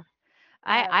 Yeah.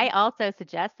 I also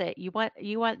suggest that you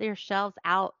want your shelves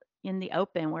out in the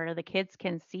open where the kids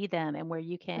can see them and where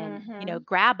you can,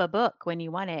 grab a book when you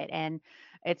want it, and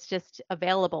it's just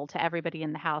available to everybody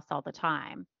in the house all the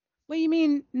time. Well, you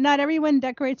mean not everyone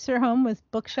decorates their home with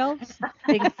bookshelves?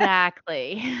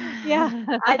 Exactly. Yeah.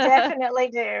 I definitely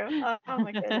do. Oh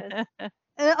my goodness.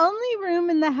 The only room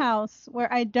in the house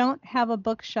where I don't have a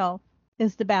bookshelf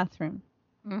is the bathroom.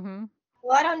 Mm-hmm.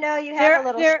 Well, I don't know. You have a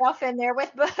little shelf in there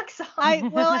with books on.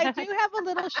 I do have a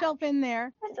little shelf in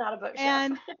there. It's not a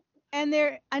bookshelf.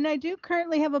 And I do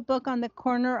currently have a book on the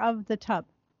corner of the tub.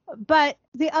 But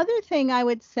the other thing I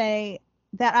would say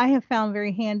that I have found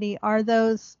very handy are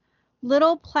those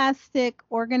little plastic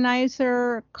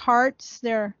organizer carts.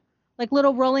 They're like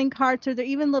little rolling carts, or they're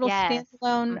even little Yes.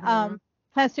 standalone Mhm.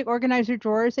 plastic organizer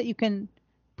drawers that you can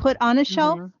put on a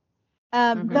shelf. Mhm.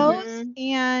 Mhm. Those Mhm.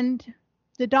 and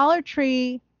the Dollar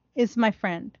Tree is my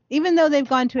friend. Even though they've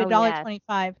gone to a Oh, dollar yes.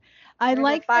 25, I Or the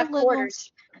like the five little,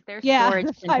 quarters. Their yeah, storage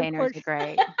the five containers quart, are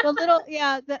great. the little,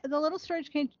 yeah, the little storage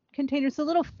containers, the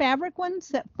little fabric ones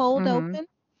that fold Mhm. open.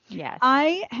 Yes.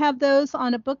 I have those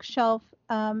on a bookshelf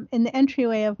in the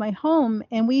entryway of my home,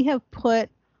 and we have put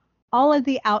all of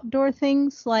the outdoor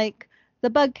things like the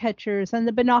bug catchers and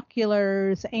the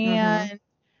binoculars, Mhm.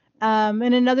 and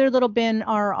in another little bin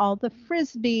are all the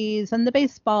frisbees and the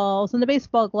baseballs and the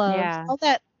baseball gloves, Yeah. all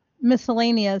that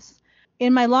miscellaneous.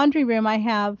 In my laundry room, I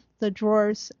have the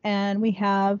drawers, and we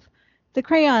have the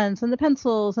crayons and the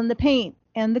pencils and the paint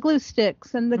and the glue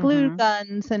sticks and the glue Mhm.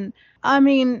 guns. And I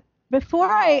mean, before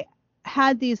I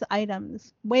had these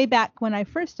items, way back when I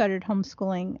first started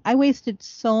homeschooling, I wasted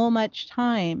so much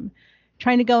time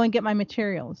trying to go and get my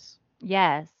materials.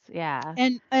 Yes. Yeah.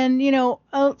 And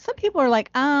some people are like,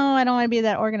 oh, I don't want to be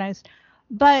that organized,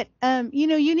 but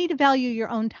you need to value your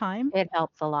own time, It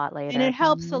helps a lot and it later.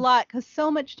 helps a Mhm. lot because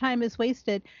so much time is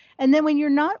wasted. And then when you're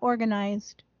not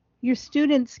organized, your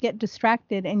students get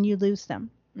distracted and you lose them.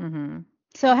 Mhm.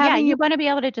 So Yeah, having you your want to be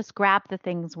able to just grab the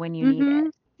things when you need it. hmm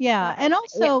yeah, Right. and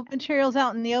Yeah. also materials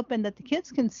out in the open that the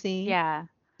kids can see, Yeah.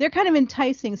 they're kind of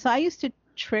enticing. So I used to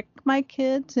trick my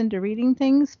kids into reading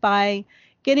things by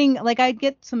getting, like, I'd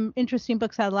get some interesting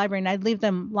books out of the library and I'd leave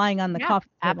them lying on the Yeah, coffee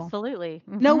table. absolutely.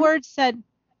 No Mhm. words said.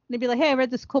 They'd be like, "Hey, I read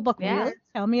this cool book." Yeah. Really?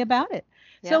 Tell me about it.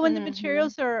 So Yep. when the Mhm.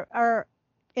 materials are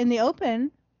in the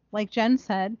open, like Jen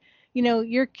said,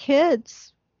 your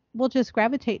kids will just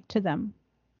gravitate to them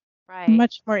Right.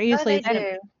 much more Oh, easily they than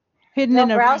do. hidden They'll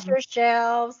in a browse room. your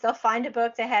shelves. They'll find a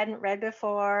book they hadn't read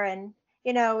before, and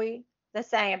we the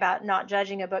saying about not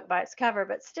judging a book by its cover,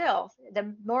 but still,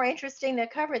 the more interesting the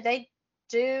cover, they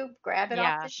do grab it off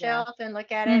Yeah. the Yeah. shelf and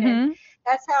look at it. And Mhm.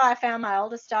 that's how I found my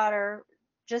oldest daughter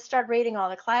just started reading all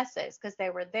the classics because they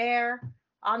were there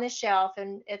on the shelf.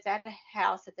 And it's at the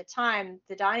house at the time.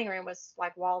 The dining room was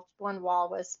like one wall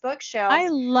was I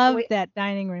bookshelves. love We that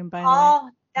dining room, by the way. all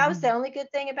that was the Mhm. only good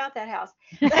thing about that house.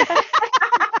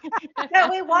 But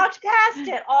we walked past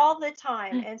it all the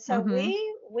time, and so Mhm.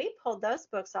 we pulled those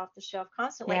books off the shelf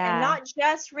constantly, and Yeah. not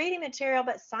just reading material,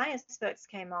 but science books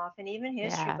came off, and even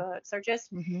history Yeah. books, or just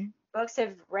Mhm. books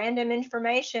of random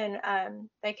information.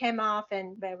 They came off,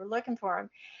 and they were looking for them.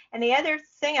 And the other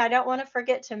thing I don't want to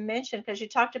forget to mention, because you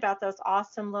talked about those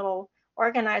awesome little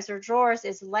organizer drawers,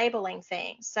 is labeling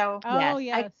things. So Oh, Yes.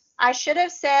 I yes. I should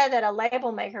have said that a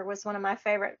label maker was one of my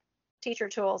favorite teacher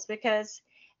tools, because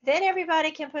then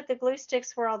everybody can put the glue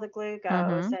sticks where all the glue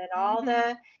goes, Mhm. and all Mhm.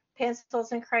 the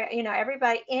pencils and crayon,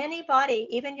 everybody, anybody,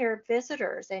 even your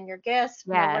visitors and your guests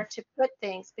know where Yes. to put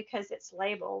things because it's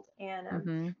labeled. And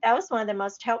Mhm. that was one of the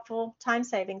most helpful time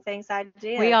saving things I We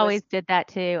did always was did that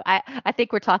too. I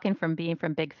think we're talking from being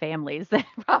from big families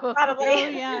probably. probably Oh,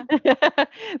 yeah. Yeah,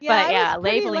 But I was yeah,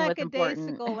 pretty labeling was important.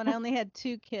 lackadaisical when I only had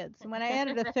two kids. And when I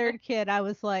added a third kid, I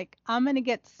was like, I'm going to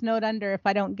get snowed under if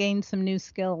I don't gain some new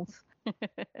skills.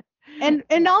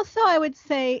 And also I would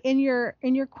say in your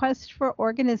quest for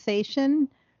organization,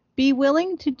 be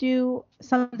willing to do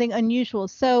something unusual.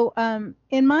 So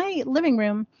in my living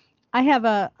room, I have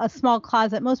a small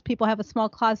closet. Most people have a small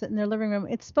closet in their living room.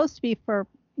 It's supposed to be for,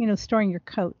 storing your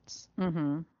coats.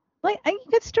 Mhm. Like, you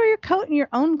could store your coat in your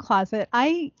own closet.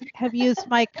 I have used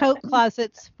my coat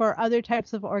closets for other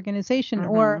types of organization.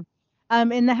 Or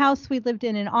Mhm. in the house we lived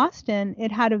in Austin,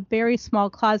 it had a very small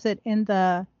closet in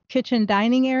the kitchen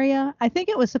dining area. I think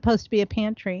it was supposed to be a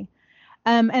pantry.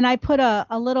 And I put a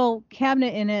little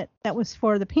cabinet in it that was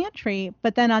for the pantry,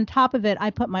 but then on top of it, I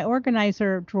put my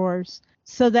organizer drawers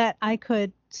so that I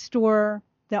could store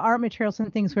the art materials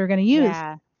and things we were going to use.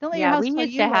 Yeah. Don't let your Yeah, house we tell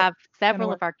used you to what's have going to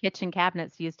several of work. our kitchen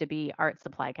cabinets used to be art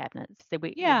supply cabinets. So we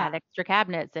had Yeah. extra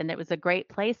cabinets and it was a great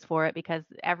place for it because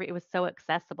it was so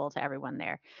accessible to everyone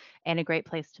there and a great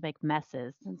place to make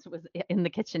messes since it was in the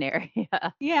kitchen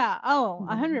area. Yeah. Oh, Mhm. Mhm.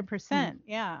 100%.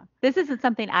 Yeah. This isn't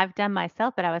something I've done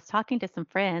myself, but I was talking to some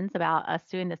friends about us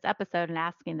doing this episode and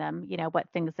asking them, what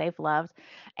things they've loved.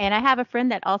 And I have a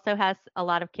friend that also has a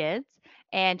lot of kids,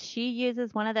 and she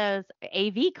uses one of those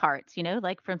AV carts,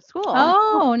 like from school.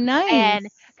 Oh, And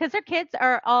nice. because her kids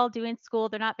are all doing school,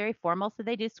 they're not very formal, so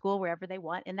they do school wherever they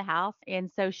want in the house.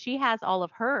 And so she has all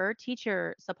of her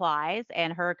teacher supplies,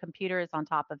 and her computer is on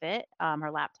top of it.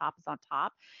 Her laptop is on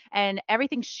top, and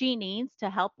everything she needs to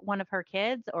help one of her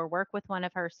kids or work with one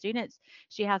of her students,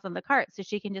 she has on the cart. So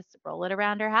she can just roll it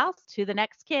around her house to the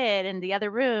next kid in the other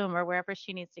room or wherever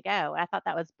she needs to go. I thought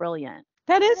that was brilliant.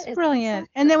 That is That is such brilliant.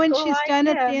 And a then when cool she's done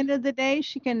at the idea. end of the day,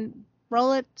 she can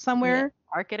roll it Yeah, somewhere.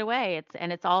 park it away.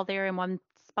 It's all there in one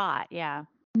spot. Yeah.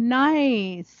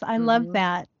 Nice. I love Mhm.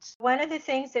 that. One of the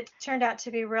things that turned out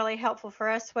to be really helpful for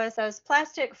us was those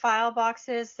plastic file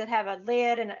boxes that have a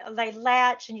lid and they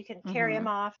latch and you can carry them Mhm.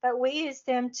 off. But we used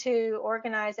them to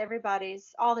organize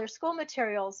all their school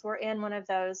materials were in one of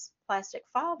those plastic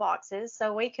file boxes.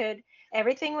 So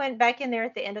everything went back in there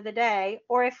at the end of the day.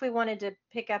 Or if we wanted to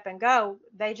pick up and go,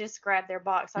 they just grabbed their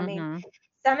box. I mean, Mhm.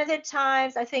 some of the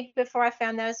times, I think before I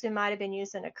found those, we might have been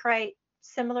using a crate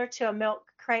similar to a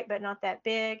milk crate, but not that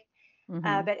big.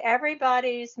 Mhm. But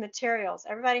everybody's materials,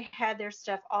 everybody had their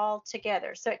stuff all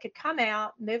together. So it could come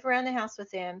out, move around the house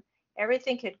with them.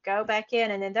 Everything could go back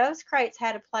in. And then those crates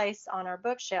had a place on our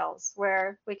bookshelves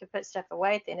where we could put stuff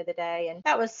away at the end of the day. And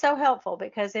that was so helpful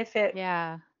because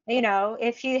Yeah.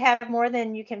 if you have more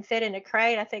than you can fit in a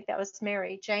crate, I think that was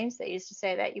Mary James that used to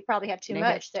say that you probably have too Maybe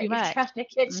much it's too that you're much. trying to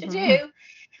get to Mhm. do.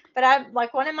 But I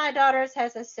like one of my daughters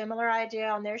has a similar idea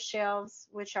on their shelves,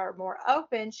 which are more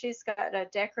open. She's got a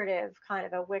decorative kind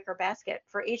of a wicker basket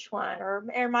for each one, or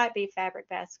there might be fabric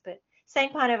basket, but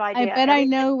same kind of I idea. bet I Everything,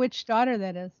 know which daughter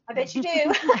that is. I bet you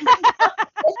do.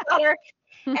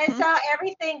 And so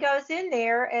everything goes in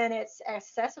there and it's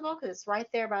accessible because it's right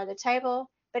there by the table,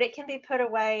 but it can be put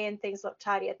away and things look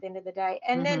tidy at the end of the day.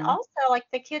 And then Mhm. also, like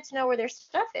the kids know where their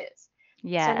stuff is. So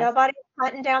Yes. nobody's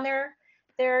hunting down their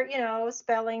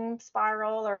spelling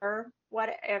spiral or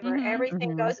whatever. Mhm.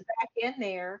 Everything Mhm. goes back in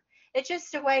there. It's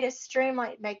just a way to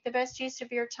streamline, make the best use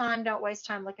of your time. Don't waste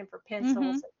time looking for Hmm. pencils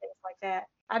and things like that.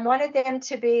 I wanted them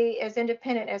to be as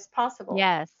independent as possible.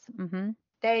 Yes. Mhm.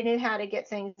 They knew how to get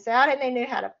things out and they knew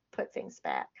how to put things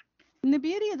back. And the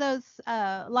beauty of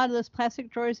a lot of those plastic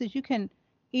drawers is you can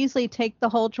easily take the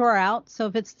whole drawer out. So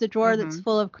if it's the drawer that's Mhm.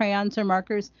 full of crayons or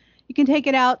markers, you can take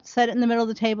it out, set it in the middle of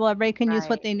the table. Everybody can use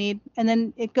what Right. they need, and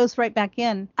then it goes right back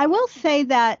in. I will say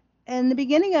that in the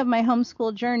beginning of my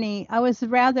homeschool journey, I was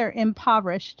rather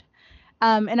impoverished,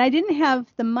 and I didn't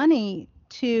have the money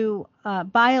to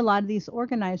buy a lot of these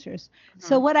organizers.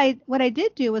 So Mhm. what I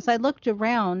did do was I looked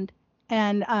around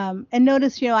and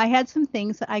noticed, I had some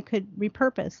things that I could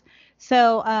repurpose.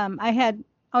 So I had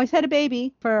always had a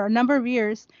baby for a number of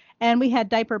years, and we had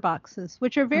diaper boxes,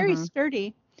 which are very Mhm.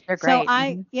 sturdy. They're So great.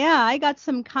 Mhm. I got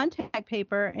some contact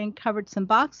paper and covered some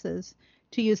boxes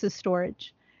to use as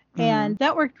storage, Mhm. and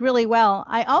that worked really well.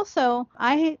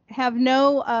 I have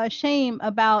no shame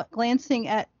about glancing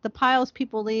at the piles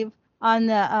people leave on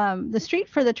the street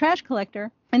for the trash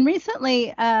collector. And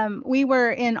recently, we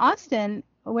were in Austin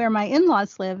where my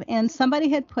in-laws live, and somebody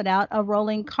had put out a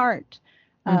rolling cart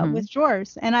with Mhm.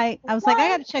 drawers, and I was like, I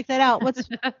got What? to check that out.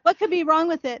 What could be wrong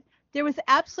with it? There was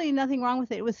absolutely nothing wrong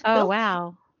with it. It was Oh, filthy,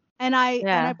 wow. and I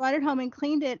Yeah. brought it home and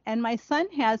cleaned it, and my son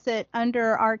has it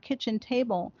under our kitchen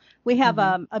table. We have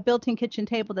Mhm. a built-in kitchen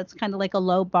table that's kind of like a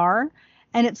low bar,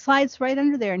 and it slides right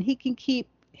under there, and he can keep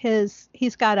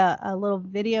he's got a little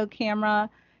video camera,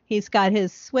 he's got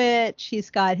his switch, he's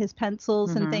got his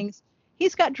pencils and Mhm. things.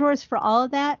 He's got drawers for all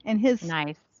of that, and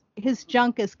Nice. his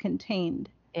junk is contained.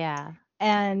 Yeah.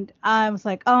 And I was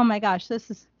like, oh my gosh, this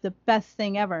is the best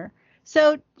thing ever.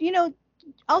 So,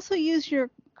 also use your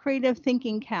creative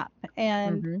thinking cap,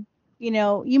 and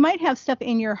Mhm. you might have stuff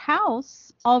in your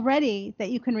house already that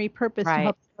you can repurpose to Right.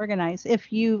 help you organize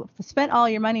if you spent all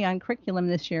your money on curriculum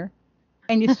this year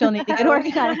and you still need to get Oh,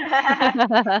 organized.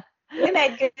 we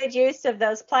made good use of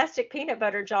those plastic peanut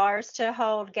butter jars to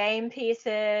hold game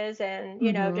pieces and,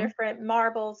 Mhm. different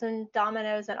marbles and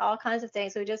dominoes and all kinds of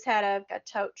things. We just had a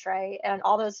tote tray and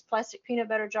all those plastic peanut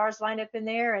butter jars lined up in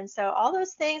there. And so all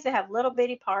those things that have little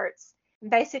bitty parts,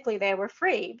 basically they were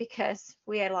free because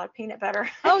we had a lot of peanut butter.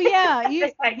 Oh yeah,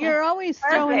 It's like, you're always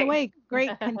throwing perfect. away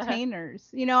great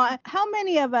containers. How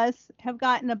many of us have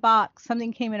gotten a box,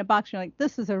 something came in a box, you're like,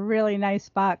 this is a really nice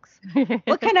box.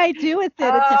 What can I do with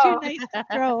it? It's too Oh, nice to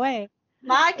throw away.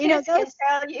 my kids can Those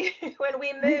tell you when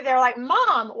we move, they're like,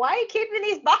 Mom, why are you keeping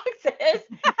these boxes?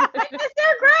 Because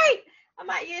they're great. I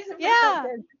might use them for Yeah.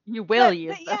 something. You will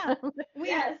use But yeah,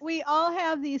 them. we all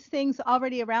have these things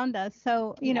already around us.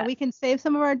 So, Yes. we can save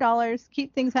some of our dollars,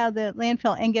 keep things out of the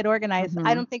landfill, and get organized.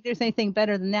 I don't think there's anything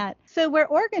better than that. So we're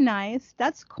organized.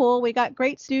 That's cool. We got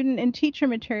great student and teacher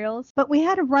materials, but we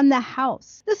had to run the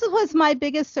house. This was my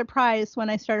biggest surprise when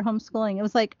I started homeschooling. It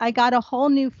was like I got a whole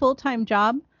new full-time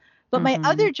job, but my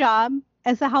other job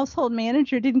as a household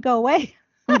manager didn't go away.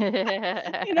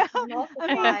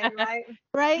 Multiply, right?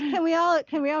 Right? Can we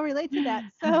all relate to that?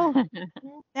 So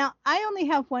now I only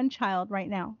have one child right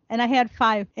now, and I had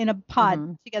 5 in a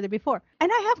pod together before.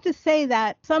 And I have to say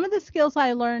that some of the skills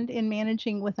I learned in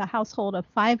managing with a household of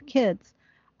 5 kids,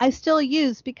 I still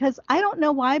use because I don't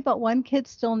know why, but one kid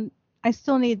I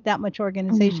still need that much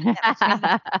organization.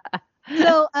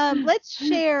 So let's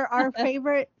share our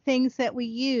favorite things that we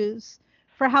use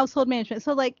for household management.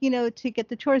 So like, to get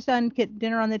the chores done, get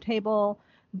dinner on the table,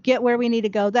 get where we need to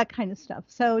go, that kind of stuff.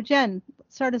 So Jen,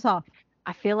 start us off.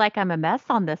 I feel like I'm a mess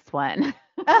on this one.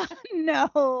 No.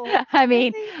 I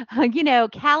mean,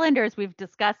 calendars we've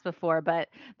discussed before, but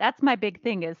that's my big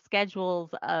thing is schedules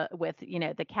with,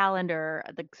 the calendar,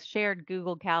 the shared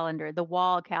Google calendar, the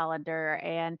wall calendar.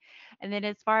 And then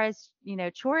as far as,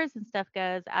 chores and stuff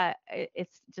goes,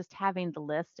 it's just having the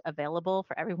list available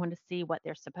for everyone to see what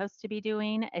they're supposed to be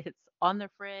doing. It's on the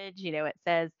fridge, it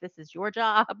says this is your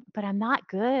job, but I'm not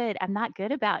good. I'm not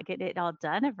good about getting it all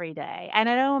done every day. And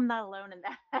I know I'm not alone in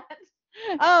that.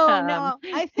 Oh, Um, no.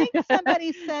 I think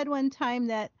somebody said one time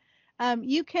that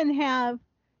you can have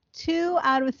 2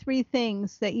 out of 3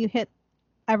 things that you hit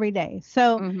every day.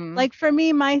 So, mhm. like for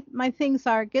me, my things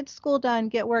are get school done,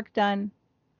 get work done,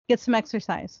 get some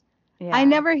exercise. I Yeah.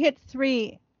 never hit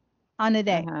 3 on a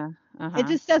day. Uh-huh. It Uh-huh.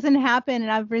 just doesn't happen,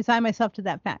 and I've resigned myself to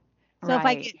that fact. So if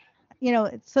I Right.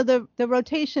 get, so the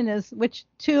rotation is which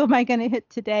 2 am I going to hit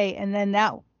today, and then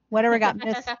that whatever got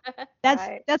missed,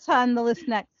 Right. that's on the list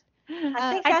next.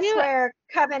 I think I that's do. where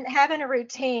having a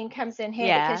routine comes in handy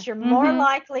Yeah. because you're more Mhm.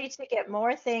 likely to get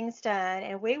more things done.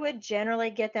 And we would generally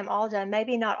get them all done,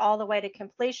 maybe not all the way to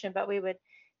completion, but we would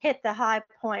hit the high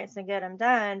points and get them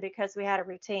done because we had a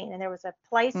routine and there was a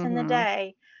place in the Mhm.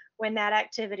 day when that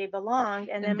activity belonged.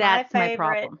 And then my That's my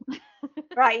favorite, problem.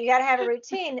 right, you got to have a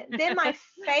routine. Then my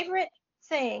favorite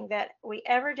thing that we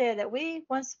ever did that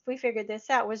once we figured this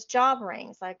out was job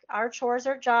rings. Like our chores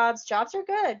are jobs. Jobs are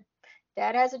good.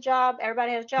 Dad has a job,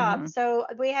 everybody has a job. Mhm. So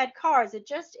we had cards, a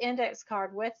just index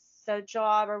card with the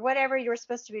job or whatever you were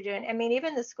supposed to be doing. I mean,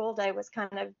 even the school day was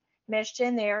kind of meshed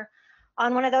in there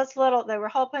on one of those little, they were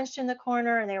hole punched in the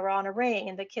corner and they were on a ring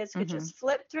and the kids could Mhm. just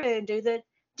flip through and do the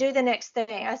next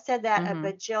thing. I said that a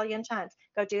Mhm. bajillion times.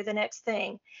 Go do the next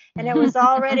thing. And it was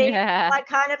already Yeah. like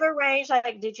kind of arranged,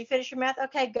 like, did you finish your math?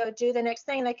 Okay, go do the next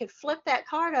thing. They could flip that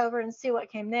card over and see what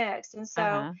came next. And so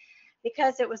Uh-huh.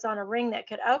 because it was on a ring that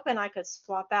could open, I could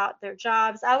swap out their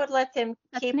jobs. I would let them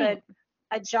That's keep neat.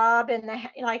 a job in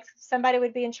like somebody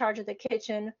would be in charge of the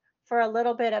kitchen for a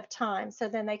little bit of time. So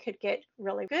then they could get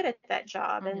really good at that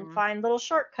job and Mhm. find little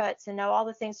shortcuts and know all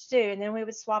the things to do. And then we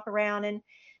would swap around and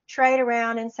trade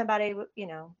around and somebody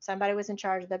was in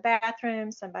charge of the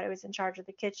bathroom, somebody was in charge of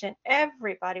the kitchen,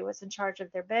 everybody was in charge of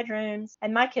their bedrooms,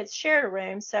 and my kids shared a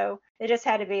room, so it just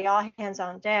had to be all hands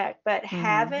on deck. But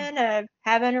Mhm.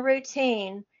 having a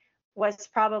routine was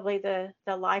probably the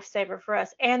lifesaver for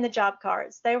us. And the job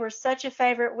cards, they were such a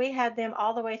favorite. We had them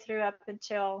all the way through up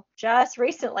until just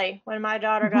recently when my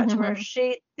daughter got to where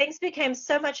things became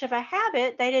so much of a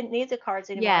habit they didn't need the cards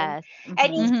anymore. Yes.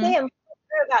 And you Mhm. see Mhm. them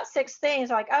through about 6 things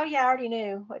like, oh yeah, I already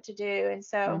knew what to do. And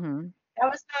so Mhm.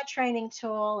 that was my training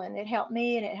tool, and it helped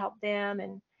me and it helped them.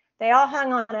 And they all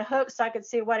hung on a hook so I could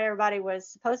see what everybody was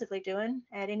supposedly doing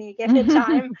at any given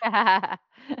time.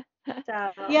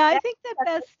 So Yeah, I that, think the that's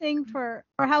best thing for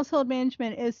household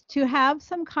management is to have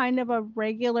some kind of a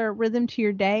regular rhythm to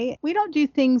your day. We don't do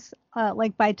things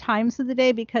like by times of the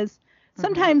day because Mhm.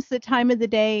 sometimes the time of the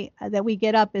day that we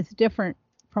get up is different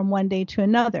from one day to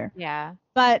another. Yeah.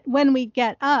 But when we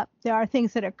get up, there are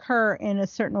things that occur in a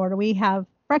certain order. We have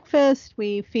breakfast,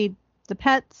 we feed the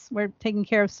pets, we're taking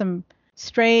care of some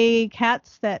stray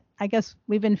cats that I guess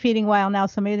we've been feeding a while now,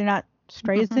 so maybe they're not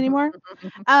strays anymore.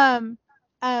 Um,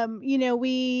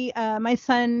 we my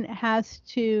son has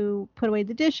to put away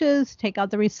the dishes, take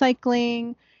out the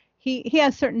recycling. He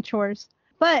has certain chores,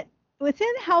 but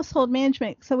within household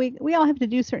management, so we all have to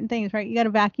do certain things, right? You got to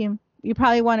vacuum. You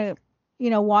probably want to,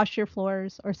 wash your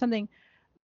floors or something.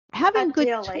 Having good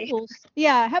ideally. tools,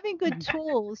 yeah, having good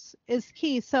tools is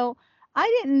key. So I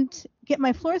didn't get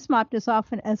my floors mopped as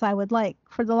often as I would like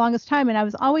for the longest time, and I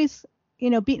was always,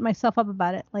 beating myself up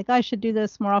about it. Like I should do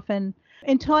this more often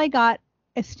until I got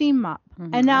a steam mop.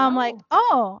 Mhm. And now I'm like,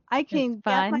 Oh. I It's can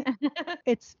get fun.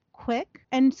 it's quick.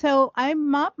 And so I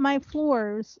mop my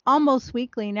floors almost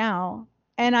weekly now.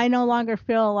 And I no longer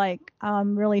feel like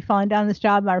I'm really falling down this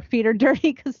job. Our feet are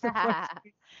dirty because the floors.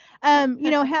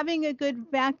 Having a good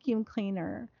vacuum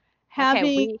cleaner, Okay,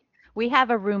 having we have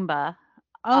a Roomba.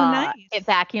 oh It nice.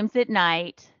 vacuums at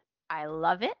night. I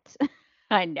love it.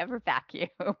 I never vacuum.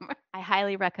 I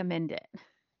highly recommend it.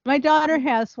 My daughter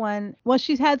has one. Well,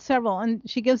 she's had several, and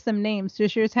she gives them names.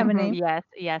 Does yours have a name? Yes,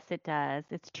 yes, it does.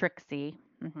 It's Trixie.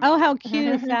 Oh, how cute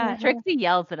is that? Trixie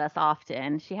yells at us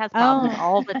often. She has problems Oh,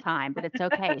 all the time, but it's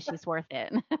okay. She's worth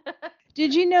it.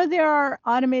 did you know there are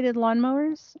automated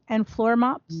lawnmowers and floor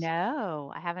mops?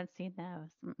 No, I haven't seen those.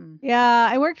 Mm-mm. Yeah,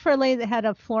 I worked for a lady that had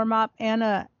a floor mop and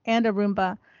a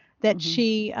Roomba that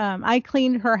Mhm. I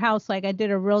cleaned her house, like I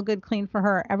did a real good clean for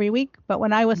her every week, but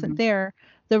when I wasn't Mhm. there,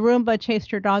 the Roomba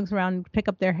chased her dogs around to pick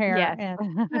up their hair Yes.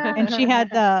 and she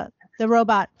had the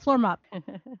robot floor mop.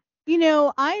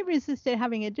 I resisted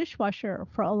having a dishwasher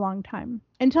for a long time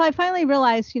until I finally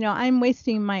realized, I'm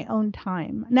wasting my own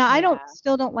time. Now, I Yeah.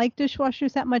 still don't like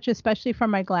dishwashers that much, especially for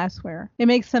my glassware. It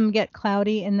makes them get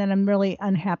cloudy and then I'm really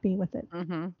unhappy with it.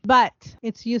 Mhm. But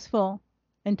it's useful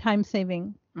and time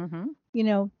saving. Mhm.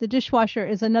 The dishwasher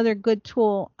is another good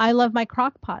tool. I love my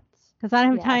crock pots because I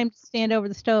don't have Yes. time to stand over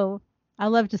the stove. I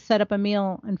love to set up a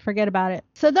meal and forget about it.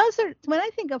 So those are when I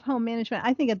think of home management,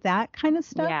 I think of that kind of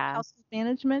stuff, Yeah. household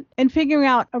management, and figuring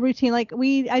out a routine. Like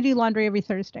I do laundry every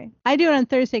Thursday. I do it on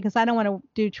Thursday because I don't want to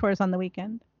do chores on the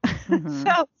weekend.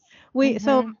 Mhm.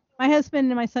 So my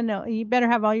husband and my son know you better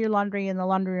have all your laundry in the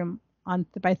laundry room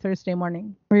by Thursday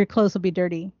morning, or your clothes will be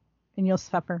dirty, and you'll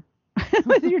suffer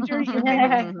with your dirty. Your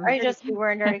fingernails Or you just be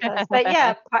wearing dirty clothes. But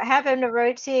yeah, having a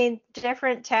routine,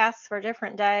 different tasks for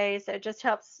different days, it just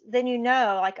helps. Then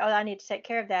like, oh, I need to take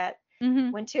care of that.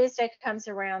 Mm-hmm. When Tuesday comes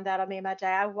around, that'll be my day.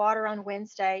 I water on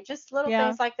Wednesday, just little Yeah.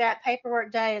 things like that.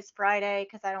 Paperwork day is Friday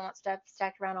because I don't want stuff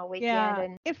stacked around all weekend. Yeah,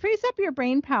 And it frees up your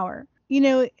brain power. You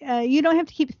don't have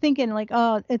to keep thinking like,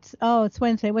 it's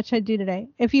Wednesday. What should I do today?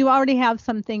 If you already have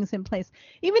some things in place,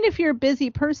 even if you're a busy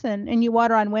person and you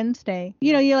water on Wednesday,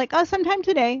 you're like, oh, sometime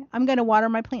today I'm going to water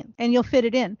my plants, and you'll fit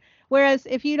it in. Whereas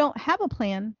if you don't have a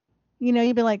plan,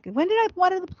 you'd be like, when did I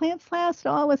water the plants last?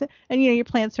 Oh, was it? And your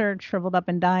plants are shriveled up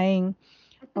and dying,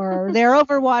 or they're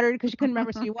overwatered because you couldn't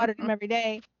remember, so you watered them every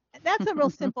day. That's a real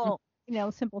simple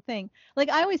thing. Like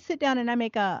I always sit down and I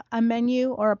make a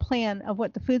menu or a plan of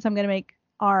what the foods I'm going to make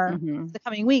are Mhm. the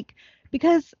coming week.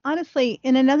 Because honestly,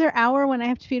 in another hour when I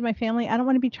have to feed my family, I don't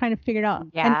want to be trying to figure it out.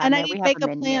 Yeah, And I no, need we to have a make a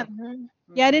menu. plan. Mhm.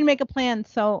 Yeah, I Mhm. didn't make a plan.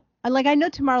 So I know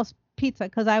tomorrow's pizza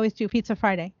because I always do pizza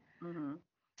Friday. Mhm.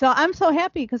 So I'm so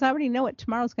happy because I already know what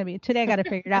tomorrow's going to be. Today I got to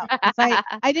figure it out because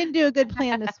I didn't do a good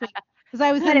plan this week because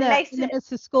I was but in it the makes it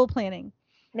midst of school planning.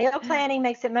 meal planning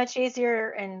makes it much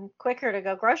easier and quicker to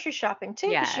go grocery shopping too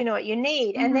because you Yes. know what you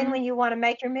need. And then Mm-hmm. when you want to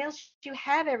make your meals, you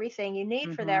have everything you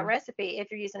need for that Mhm. recipe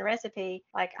if you're using a recipe.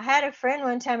 Like I had a friend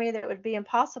one tell me that it would be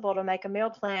impossible to make a meal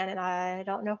plan, and I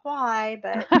don't know why,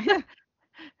 but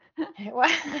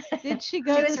Did she she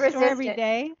go to the was store every resistant.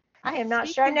 day? I am not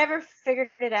sure. I Speaking never figured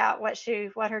it out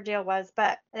what her deal was,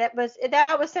 but that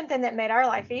was something that made our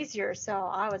life easier. So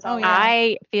I was Oh all in. yeah.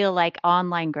 I feel like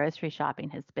online grocery shopping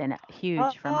has been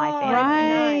huge for my Oh, it's family.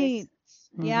 Right. nice.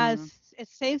 Mhm. Yes, it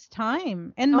saves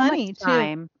time and So much money too.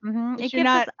 time. Mhm. It Because you're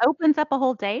gives us not opens up a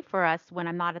whole day for us when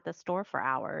I'm not at the store for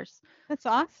hours. that's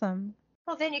awesome.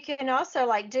 Well, then you can also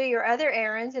like do your other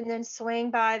errands and then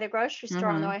swing by the grocery store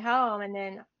on the Mhm. way home and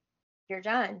then you're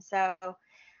done. So,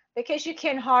 because you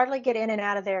can hardly get in and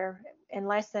out of there in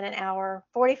less than an hour,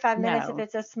 45 minutes if No.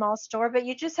 it's a small store, but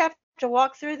you just have to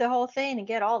walk through the whole thing and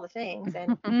get all the things.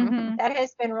 And Mm-hmm. that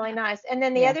has been really nice. And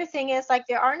then the Yes. other thing is like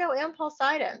there are no impulse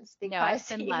items No, it's because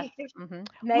been you less. either Mhm.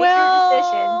 made your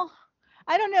decision. Well,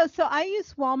 I don't know. So I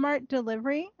use Walmart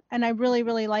delivery and I really,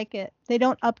 really like it. They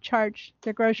don't upcharge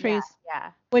their Yeah, groceries,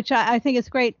 yeah. which I think is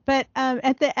great. But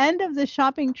at the end of the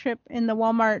shopping trip in the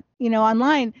Walmart,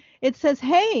 online, it says,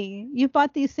 "Hey, you've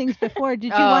bought these things before.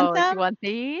 Did you want Oh, do you them?" want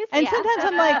these? And Yeah. sometimes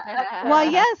I'm like, "Well,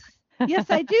 yes, yes,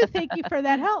 I do. Thank you for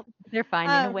that help." They're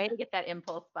finding a Um, way to get that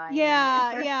impulse buying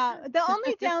yeah, in. yeah. The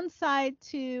only downside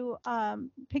to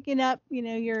picking up,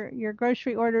 your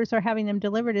grocery orders or having them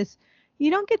delivered is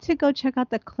you don't get to go check out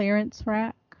the clearance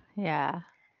rack. Yeah.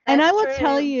 And I That's will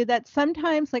tell true. you that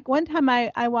sometimes, like one time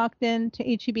I walked into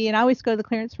HEB and I always go to the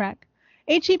clearance rack.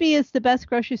 HEB is the best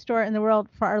grocery store in the world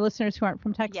for our listeners who aren't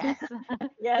from Texas. Yes.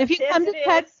 If Yes, you yes, come it to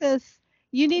is. Texas,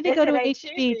 you need to go to Visit an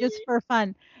HEB just HEB. for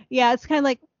fun. Yeah, it's kind of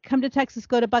like come to Texas,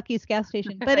 go to Bucky's gas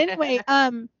station. But anyway,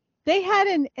 They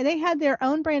had their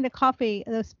own brand of coffee,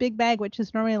 this big bag, which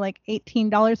is normally like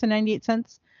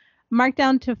 $18.98, marked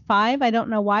down to 5. I don't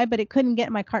know why, but it couldn't get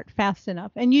in my cart fast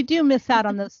enough. And you do miss out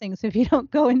on those things if you don't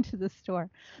go into the store.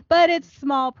 But it's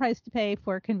small price to pay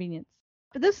for convenience.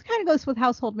 But this kind of goes with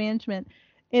household management,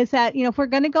 is that, if we're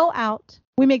going to go out,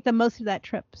 we make the most of that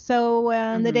trip. So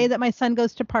the day that my son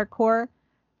goes to parkour,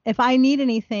 if I need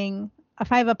anything,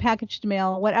 if I have a package to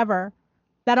mail, whatever,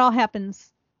 that all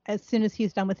happens as soon as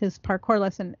he's done with his parkour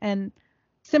lesson. And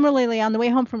similarly, on the way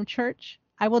home from church,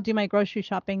 I will do my grocery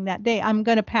shopping that day. I'm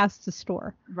going to pass the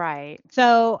store. Right.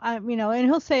 So, and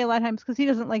he'll say a lot of times, because he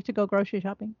doesn't like to go grocery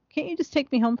shopping, can't you just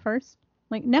take me home first?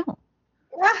 Like, no.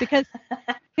 Because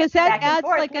that adds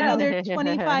like another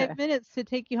 25 minutes to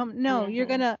take you home. No, you're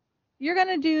gonna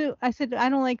do. I said, I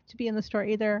don't like to be in the store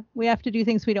either. We have to do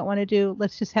things we don't want to do.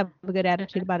 Let's just have a good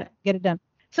attitude about it. Get it done.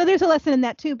 So there's a lesson in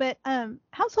that too. But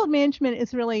household management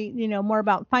is really, more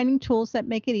about finding tools that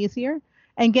make it easier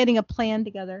and getting a plan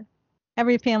together.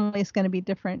 Every family is going to be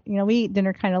different. We eat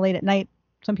dinner kind of late at night.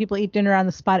 Some people eat dinner on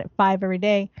the spot at 5 every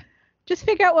day. Just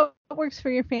figure out what works for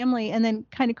your family and then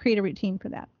kind of create a routine for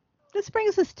that. This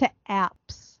brings us to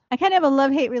apps. I kind of have a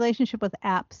love-hate relationship with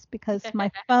apps because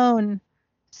my phone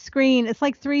screen, it's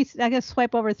like I guess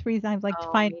swipe over 3 times to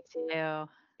find. Me too.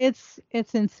 It's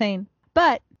insane.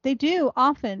 But they do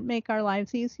often make our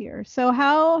lives easier. So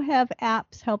how have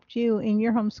apps helped you in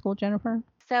your homeschool, Jennifer?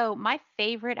 So my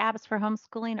favorite apps for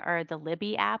homeschooling are the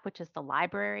Libby app, which is the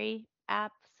library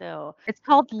app. So it's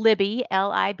called Libby,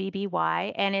 Libby,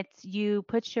 and it's you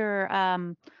put your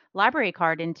library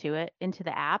card into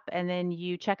the app, and then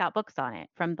you check out books on it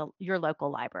from your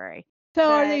local library. So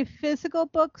are they physical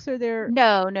books or they're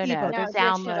No. ebooks? They're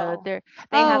download. They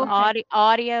Oh, have okay.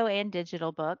 audio and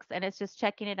digital books, and it's just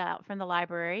checking it out from the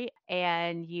library,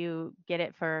 and you get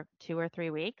it for 2 or 3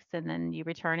 weeks, and then you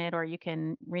return it or you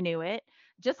can renew it,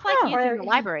 just like Oh, using the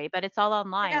library, but it's all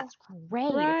online. Yeah, It's great.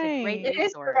 It's a great right. it is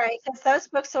resource. great because those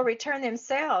books will return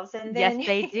themselves, and Yes, then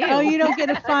they Oh, do. you don't get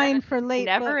a fine for late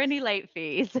Never books. any late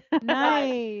fees.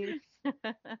 Right. Nice.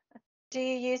 Do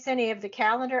you use any of the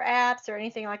calendar apps or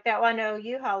anything like that? Well, I know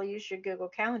you, Holly, use your Google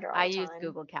Calendar all I the use time.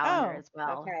 Google Calendar Oh, as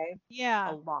well. Okay. A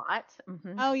yeah. lot.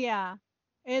 Hmm. Oh, yeah.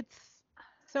 It's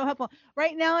so helpful.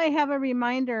 Right now I have a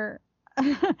reminder.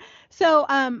 So,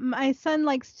 my son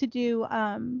likes to do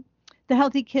the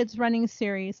Healthy Kids running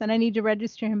series, and I need to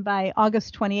register him by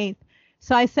August 28th.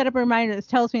 So I set up a reminder that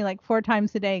tells me like 4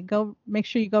 times a day, go make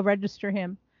sure you go register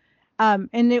him.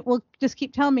 And it will just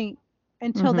keep telling me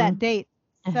until that date.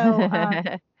 So,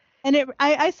 and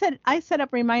I set up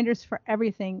reminders for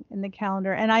everything in the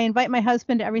calendar, and I invite my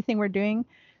husband to everything we're doing.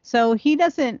 So he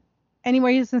doesn't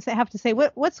have to say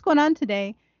what's going on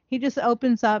today. He just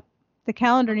opens up the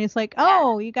calendar and he's like, Yeah,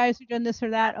 oh, you guys are doing this or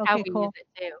that. how Okay, we use cool. it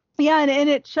too. Yeah, and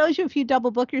it shows you if you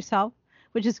double book yourself,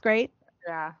 which is great.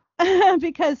 Yeah.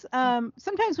 Because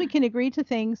sometimes we can agree to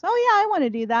things. Oh yeah, I want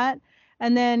to do that,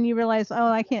 and then you realize,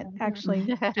 oh, I can't actually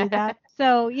do that.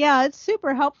 So yeah, it's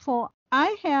super helpful.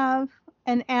 I have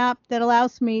an app that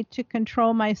allows me to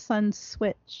control my son's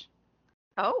Switch,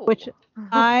 which Oh.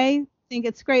 I think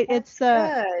it's great. That's It's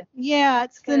good.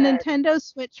 it's the Good. Nintendo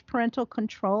Switch parental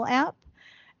control app,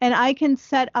 and I can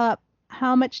set up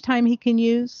how much time he can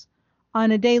use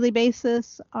on a daily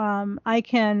basis. I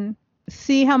can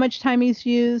see how much time he's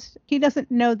used. He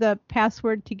doesn't know the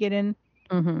password to get in,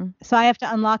 so I have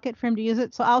to unlock it for him to use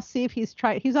it. So I'll see if he's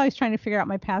tried. He's always trying to figure out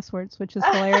my passwords, which is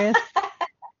hilarious.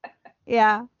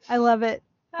 Yeah, I love it.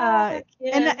 Oh,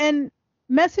 And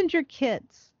Messenger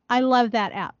Kids. I love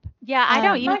that app. Yeah, I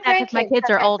don't use my that because my grandkids kids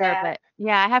have are older, that. but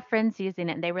yeah, I have friends using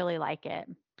it and they really like it.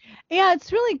 Yeah,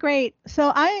 it's really great.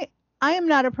 So I am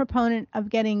not a proponent of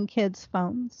getting kids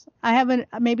phones. I have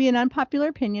maybe an unpopular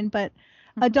opinion, but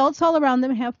adults all around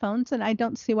them have phones, and I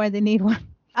don't see why they need one.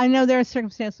 I know there are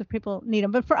circumstances where people need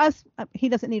them, but for us, he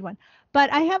doesn't need one.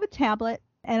 But I have a tablet,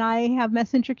 and I have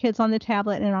Messenger Kids on the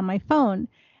tablet and on my phone,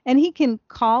 and he can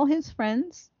call his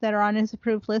friends that are on his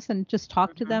approved list and just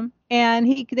talk to them,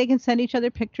 and they can send each other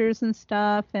pictures and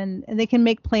stuff, and they can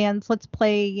make plans. Let's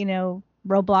play,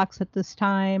 Roblox at this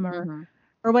time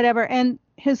or whatever. And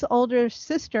his older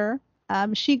sister,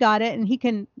 she got it, and he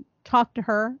can talk to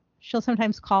her. She'll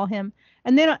sometimes call him,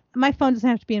 and then my phone doesn't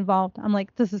have to be involved. I'm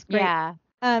like, this is great. Yeah.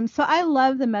 So I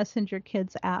love the Messenger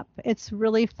Kids app. It's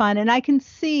really fun, and I can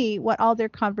see what all their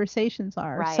conversations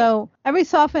are. Right. So every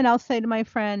so often I'll say to my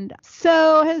friend,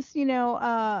 so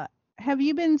have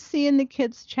you been seeing the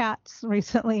kids' chats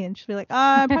recently? And she'll be like, oh,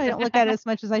 I probably don't look at it as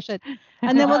much as I should.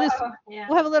 And then we'll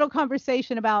have a little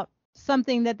conversation about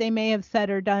something that they may have said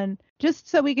or done, just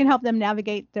so we can help them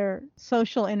navigate their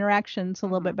social interactions a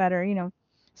little bit better,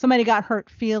 somebody got hurt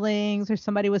feelings or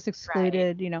somebody was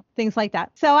excluded, things like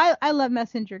that. So I love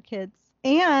Messenger Kids.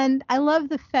 And I love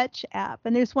the Fetch app.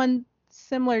 And there's one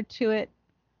similar to it.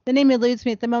 The name eludes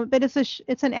me at the moment, but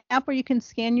it's an app where you can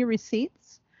scan your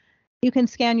receipts. You can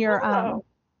scan your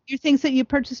things that you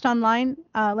purchased online.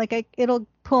 It'll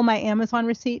pull my Amazon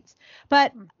receipts.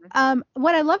 But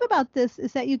what I love about this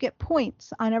is that you get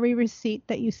points on every receipt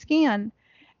that you scan.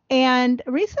 And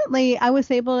recently, I was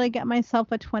able to get myself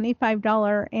a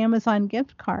 $25 Amazon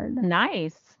gift card.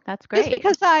 Nice. That's great. Just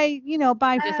because I,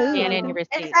 buy food. Scan in your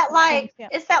receipts.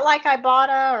 Is that like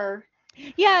Ibotta or?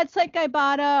 Yeah, it's like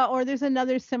Ibotta, or there's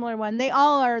another similar one. They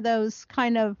all are those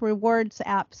kind of rewards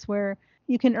apps where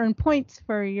you can earn points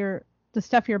for the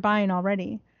stuff you're buying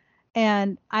already.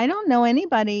 And I don't know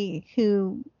anybody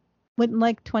who wouldn't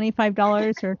like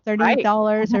 $25 or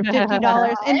 $30 or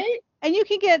 $50. And you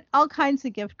can get all kinds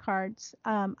of gift cards.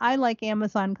 I like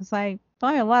Amazon because I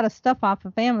buy a lot of stuff off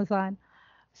of Amazon.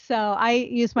 So I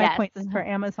use my points for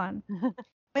Amazon.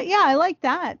 But yeah, I like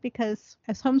that because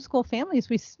as homeschool families,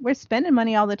 we're spending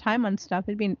money all the time on stuff.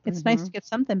 It's nice to get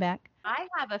something back. I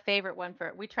have a favorite one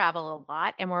we travel a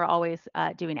lot and we're always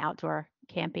doing outdoor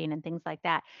camping and things like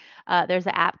that. There's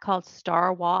an app called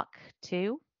Star Walk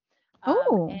 2.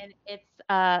 And it's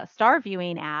a star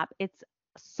viewing app. It's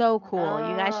so cool.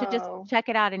 You guys should just check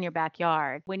it out in your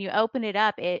backyard. When you open it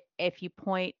up, if you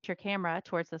point your camera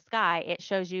towards the sky, it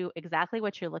shows you exactly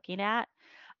what you're looking at.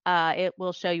 It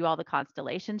will show you all the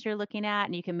constellations you're looking at,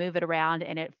 and you can move it around,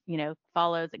 and it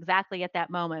follows exactly at that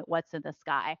moment what's in the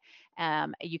sky.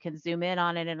 You can zoom in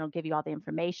on it, and it'll give you all the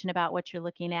information about what you're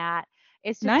looking at.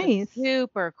 It's just a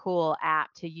super cool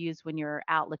app to use when you're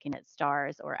out looking at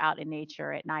stars or out in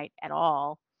nature at night at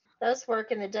all. Those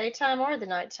work in the daytime or the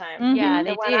nighttime. Mm-hmm. Yeah,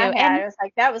 they do. And it was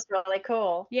like, that was really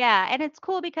cool. Yeah, and it's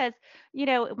cool because,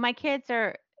 my kids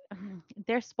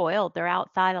they're spoiled. They're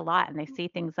outside a lot and they see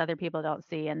things other people don't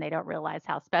see and they don't realize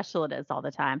how special it is all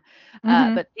the time.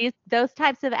 But those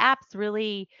types of apps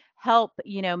really help,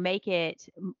 make it,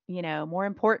 more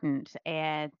important,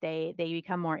 and they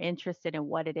become more interested in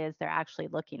what it is they're actually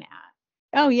looking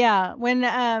at. Oh yeah.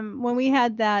 When we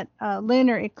had that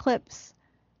lunar eclipse,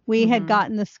 we had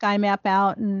gotten the sky map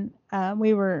out and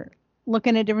we were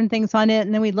looking at different things on it,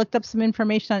 and then we looked up some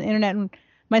information on the internet, and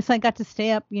my son got to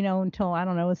stay up, until, I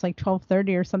don't know, it was like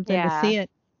 12:30 or something to see it.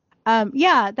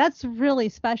 Yeah, that's really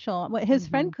special. His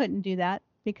friend couldn't do that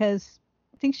because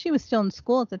I think she was still in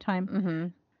school at the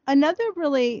time. Another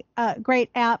really great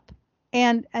app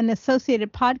and an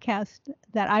associated podcast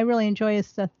that I really enjoy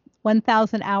is the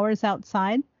 1,000 Hours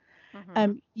Outside.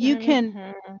 You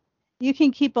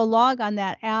can keep a log on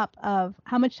that app of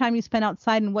how much time you spent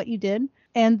outside and what you did.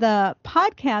 And the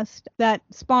podcast that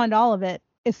spawned all of it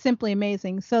is simply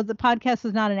amazing. So the podcast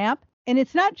is not an app, and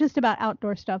it's not just about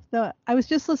outdoor stuff. I was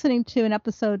just listening to an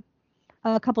episode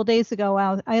a couple days ago.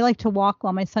 I like to walk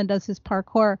while my son does his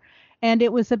parkour, and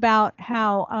it was about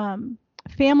how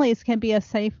families can be a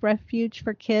safe refuge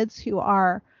for kids who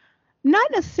are not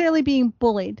necessarily being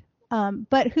bullied,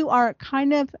 but who are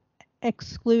kind of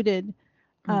excluded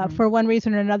for one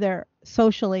reason or another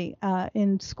socially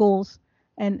in schools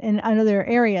and in other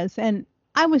areas. And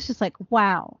I was just like,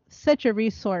 wow, such a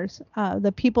resource,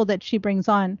 the people that she brings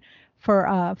on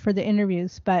for the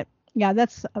interviews. But yeah,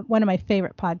 that's one of my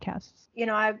favorite podcasts.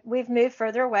 We've moved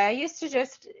further away. I used to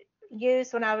just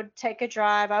use, when I would take a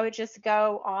drive, I would just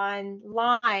go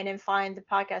online and find the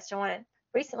podcast I wanted.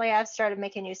 Recently, I've started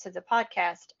making use of the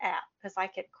podcast app because I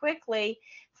could quickly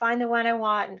find the one I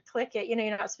want and click it.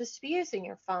 You're not supposed to be using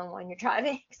your phone when you're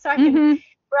driving. So I can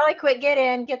really quick get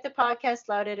in, get the podcast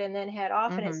loaded, and then head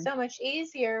off. And it's so much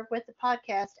easier with the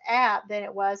podcast app than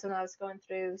it was when I was going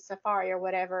through Safari or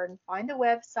whatever and find the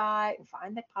website and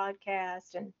find the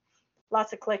podcast and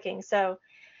lots of clicking. So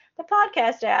the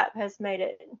podcast app has made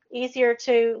it easier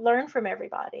to learn from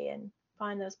everybody and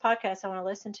find those podcasts I want to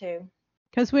listen to.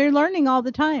 Because we're learning all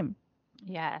the time.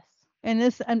 Yes. And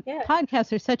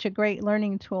podcasts are such a great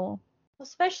learning tool.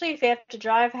 Especially if you have to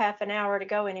drive half an hour to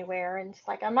go anywhere. And it's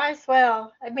like, I might as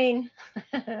well. I mean,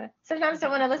 sometimes I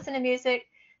want to listen to music.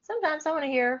 Sometimes I want to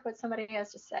hear what somebody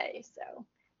has to say. So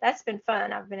that's been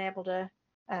fun. I've been able to,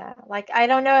 I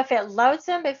don't know if it loads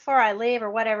them before I leave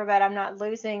or whatever, but I'm not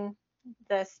losing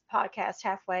this podcast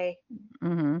halfway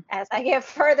as I get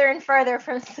further and further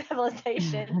from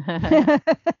civilization.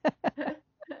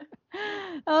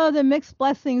 Oh, the mixed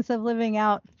blessings of living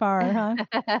out far, huh?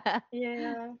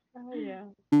 Yeah. Oh, yeah.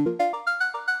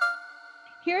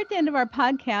 Here at the end of our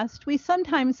podcast, we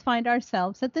sometimes find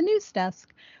ourselves at the news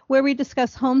desk, where we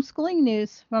discuss homeschooling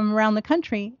news from around the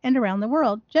country and around the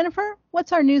world. Jennifer,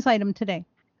 what's our news item today?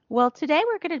 Well, today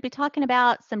we're going to be talking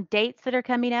about some dates that are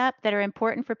coming up that are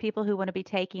important for people who want to be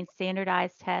taking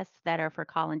standardized tests that are for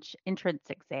college entrance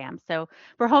exams. So,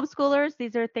 for homeschoolers,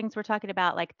 these are things we're talking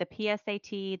about like the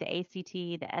PSAT, the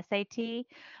ACT, the SAT.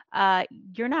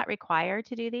 You're not required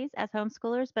to do these as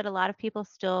homeschoolers, but a lot of people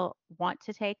still want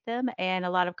to take them, and a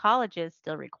lot of colleges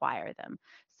still require them.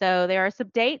 So, there are some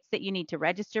dates that you need to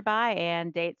register by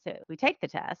and dates that we take the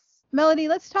tests. Melody,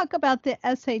 let's talk about the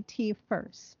SAT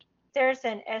first. There's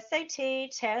an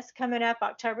SAT test coming up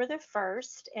October the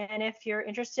 1st. And if you're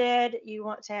interested, you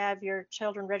want to have your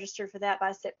children registered for that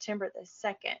by September the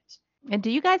 2nd. And do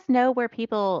you guys know where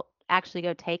people actually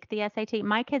go take the SAT?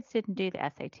 My kids didn't do the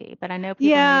SAT, but I know people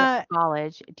need it Yeah, for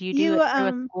college. Do you do you it through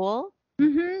a school?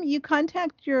 you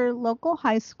contact your local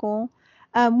high school.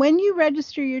 When you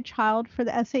register your child for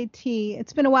the SAT,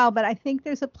 it's been a while, but I think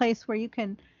there's a place where you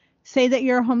can say that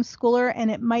you're a homeschooler, and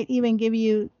it might even give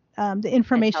you the It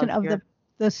information tells of you.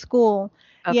 the school.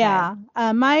 Okay. Yeah,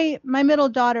 my middle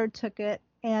daughter took it,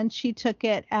 and she took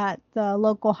it at the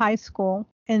local high school,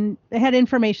 and they had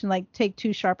information like take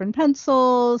two sharpened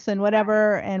pencils and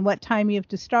whatever, and what time you have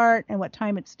to start and what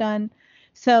time it's done.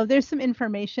 So there's some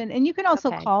information, and you can also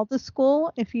Okay. call the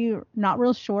school if you're not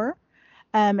real sure,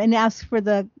 and ask for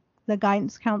the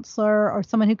guidance counselor or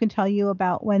someone who can tell you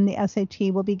about when the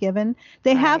SAT will be given.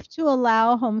 They Right. have to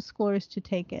allow homeschoolers to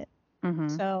take it. hmm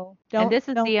So And this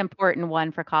is don't. the important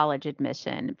one for college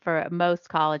admission. For most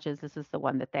colleges, this is the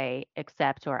one that they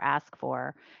accept or ask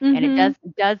for. And it Mhm.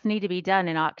 does need to be done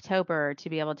in October to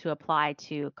be able to apply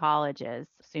to colleges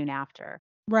soon after.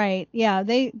 Right. Yeah,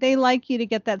 they like you to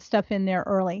get that stuff in there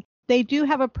early. They do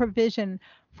have a provision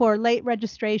for late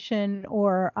registration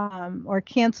or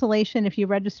cancellation if you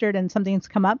registered and something's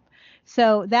come up.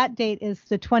 So that date is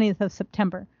the 20th of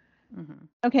September. hmm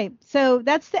Okay, so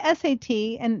that's the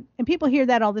SAT, and people hear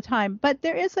that all the time. But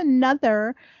there is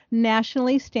another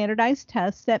nationally standardized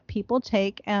test that people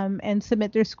take and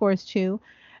submit their scores to,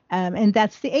 and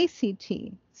that's the ACT.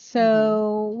 hmm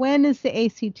So when is the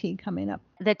ACT coming up?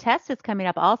 The test is coming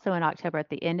up also in October at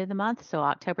the end of the month. So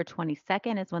October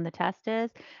 22nd is when the test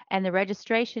is. And the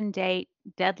registration date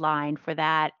deadline for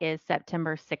that is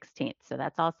September 16th. So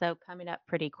that's also coming up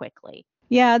pretty quickly.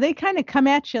 Yeah, they kind of come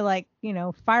at you like,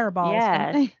 fireballs, don't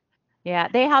Yes. they? Yeah,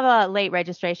 they have a late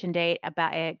registration date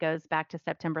about it goes back to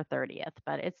September 30th,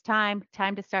 but it's time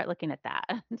to start looking at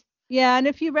that. Yeah, and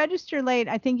if you register late,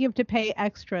 I think you have to pay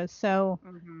extra. So,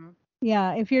 hmm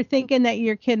yeah, if you're thinking that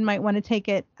your kid might want to take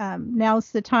it,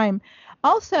 now's the time.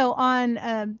 Also,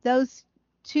 on those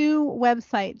two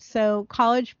websites, so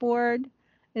College Board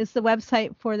is the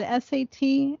website for the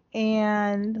SAT,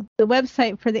 and the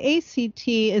website for the ACT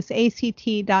is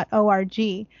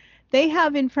act.org. They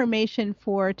have information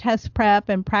for test prep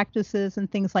and practices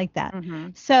and things like that. hmm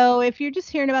So if you're just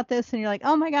hearing about this and you're like,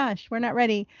 oh my gosh, we're not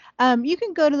ready, you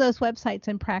can go to those websites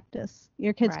and practice.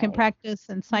 Your kids can Right. practice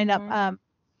and sign up. hmm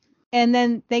And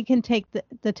then they can take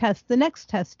the test, the next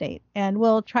test date, and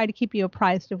we'll try to keep you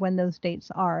apprised of when those dates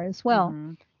are as well.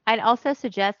 hmm I'd also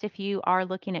suggest if you are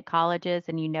looking at colleges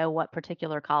and you know what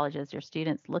particular colleges your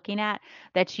student's looking at,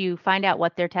 that you find out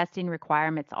what their testing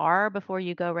requirements are before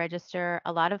you go register.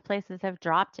 A lot of places have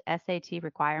dropped SAT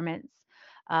requirements.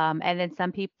 And then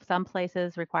some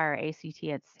places require ACT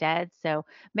instead. So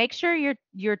make sure you're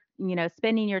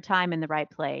spending your time in the right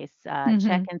place. Check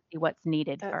Hmm. and see what's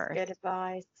needed That's good first.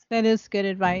 advice. That is good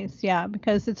advice, yeah,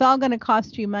 because it's all going to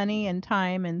cost you money and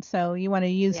time, and so you want to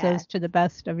use Yeah. those to the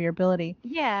best of your ability.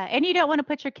 Yeah, and you don't want to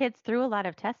put your kids through a lot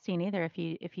of testing either if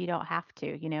you don't have to,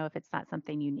 if it's not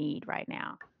something you need right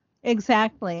now.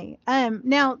 Exactly.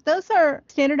 Now, those are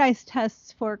standardized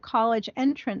tests for college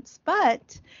entrance,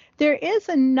 but there is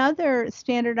another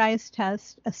standardized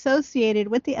test associated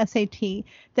with the SAT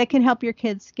that can help your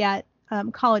kids get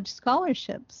college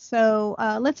scholarships. So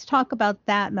let's talk about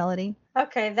that, Melody.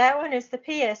 Okay, that one is the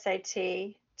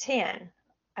PSAT 10.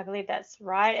 I believe that's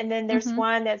right. And then there's Hmm.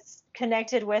 one that's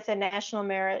connected with a National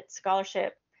Merit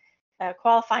Scholarship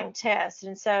qualifying test.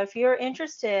 And so if you're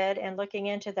interested in looking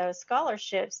into those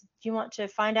scholarships, you want to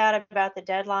find out about the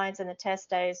deadlines and the test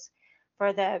days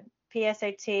for the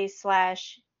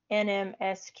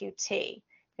PSAT/NMSQT,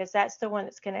 because that's the one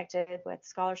that's connected with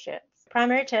scholarships.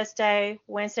 Primary test day,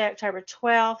 Wednesday, October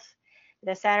 12th.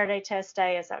 The Saturday test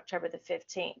day is October the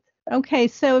 15th. Okay,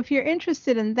 so if you're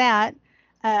interested in that,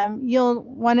 you'll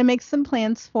want to make some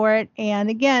plans for it. And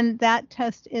again, that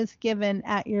test is given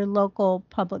at your local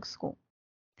public school.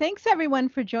 Thanks everyone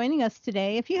for joining us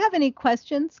today. If you have any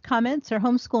questions, comments, or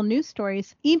homeschool news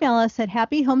stories, email us at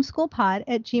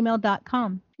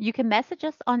happyhomeschoolpod@gmail.com. You can message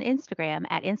us on Instagram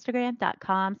at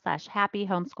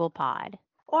instagram.com/happyhomeschoolpod.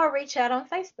 or reach out on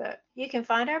Facebook. You can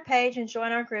find our page and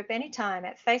join our group anytime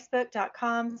at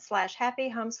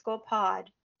facebook.com/happyhomeschoolpod.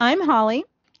 I'm Holly.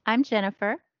 I'm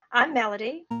Jennifer. I'm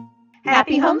Melody.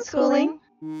 Happy homeschooling.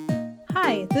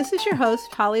 Hi, this is your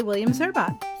host, Holly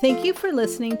Williams-Erbach. Thank you for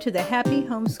listening to the Happy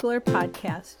Homeschooler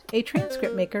Podcast, a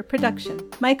Transcript Maker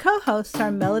production. My co-hosts are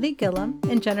Melody Gillum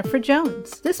and Jennifer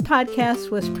Jones. This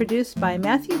podcast was produced by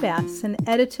Matthew Bass and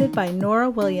edited by Nora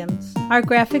Williams. Our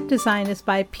graphic design is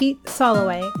by Pete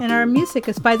Soloway, and our music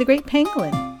is by The Great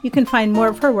Pangolin. You can find more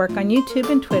of her work on YouTube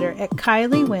and Twitter at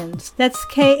Kylie Wins. That's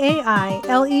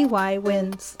Kailey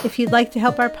Wins. If you'd like to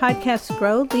help our podcast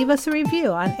grow, leave us a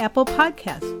review on Apple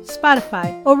Podcasts,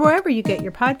 Spotify, or wherever you get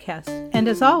your podcasts. And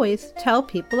as always, tell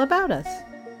people about us.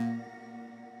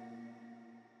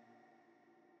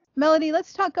 Melody,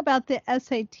 let's talk about the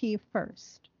SAT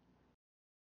first.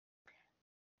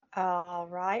 All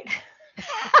right.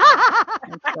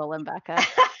 I'm stolen, Becca.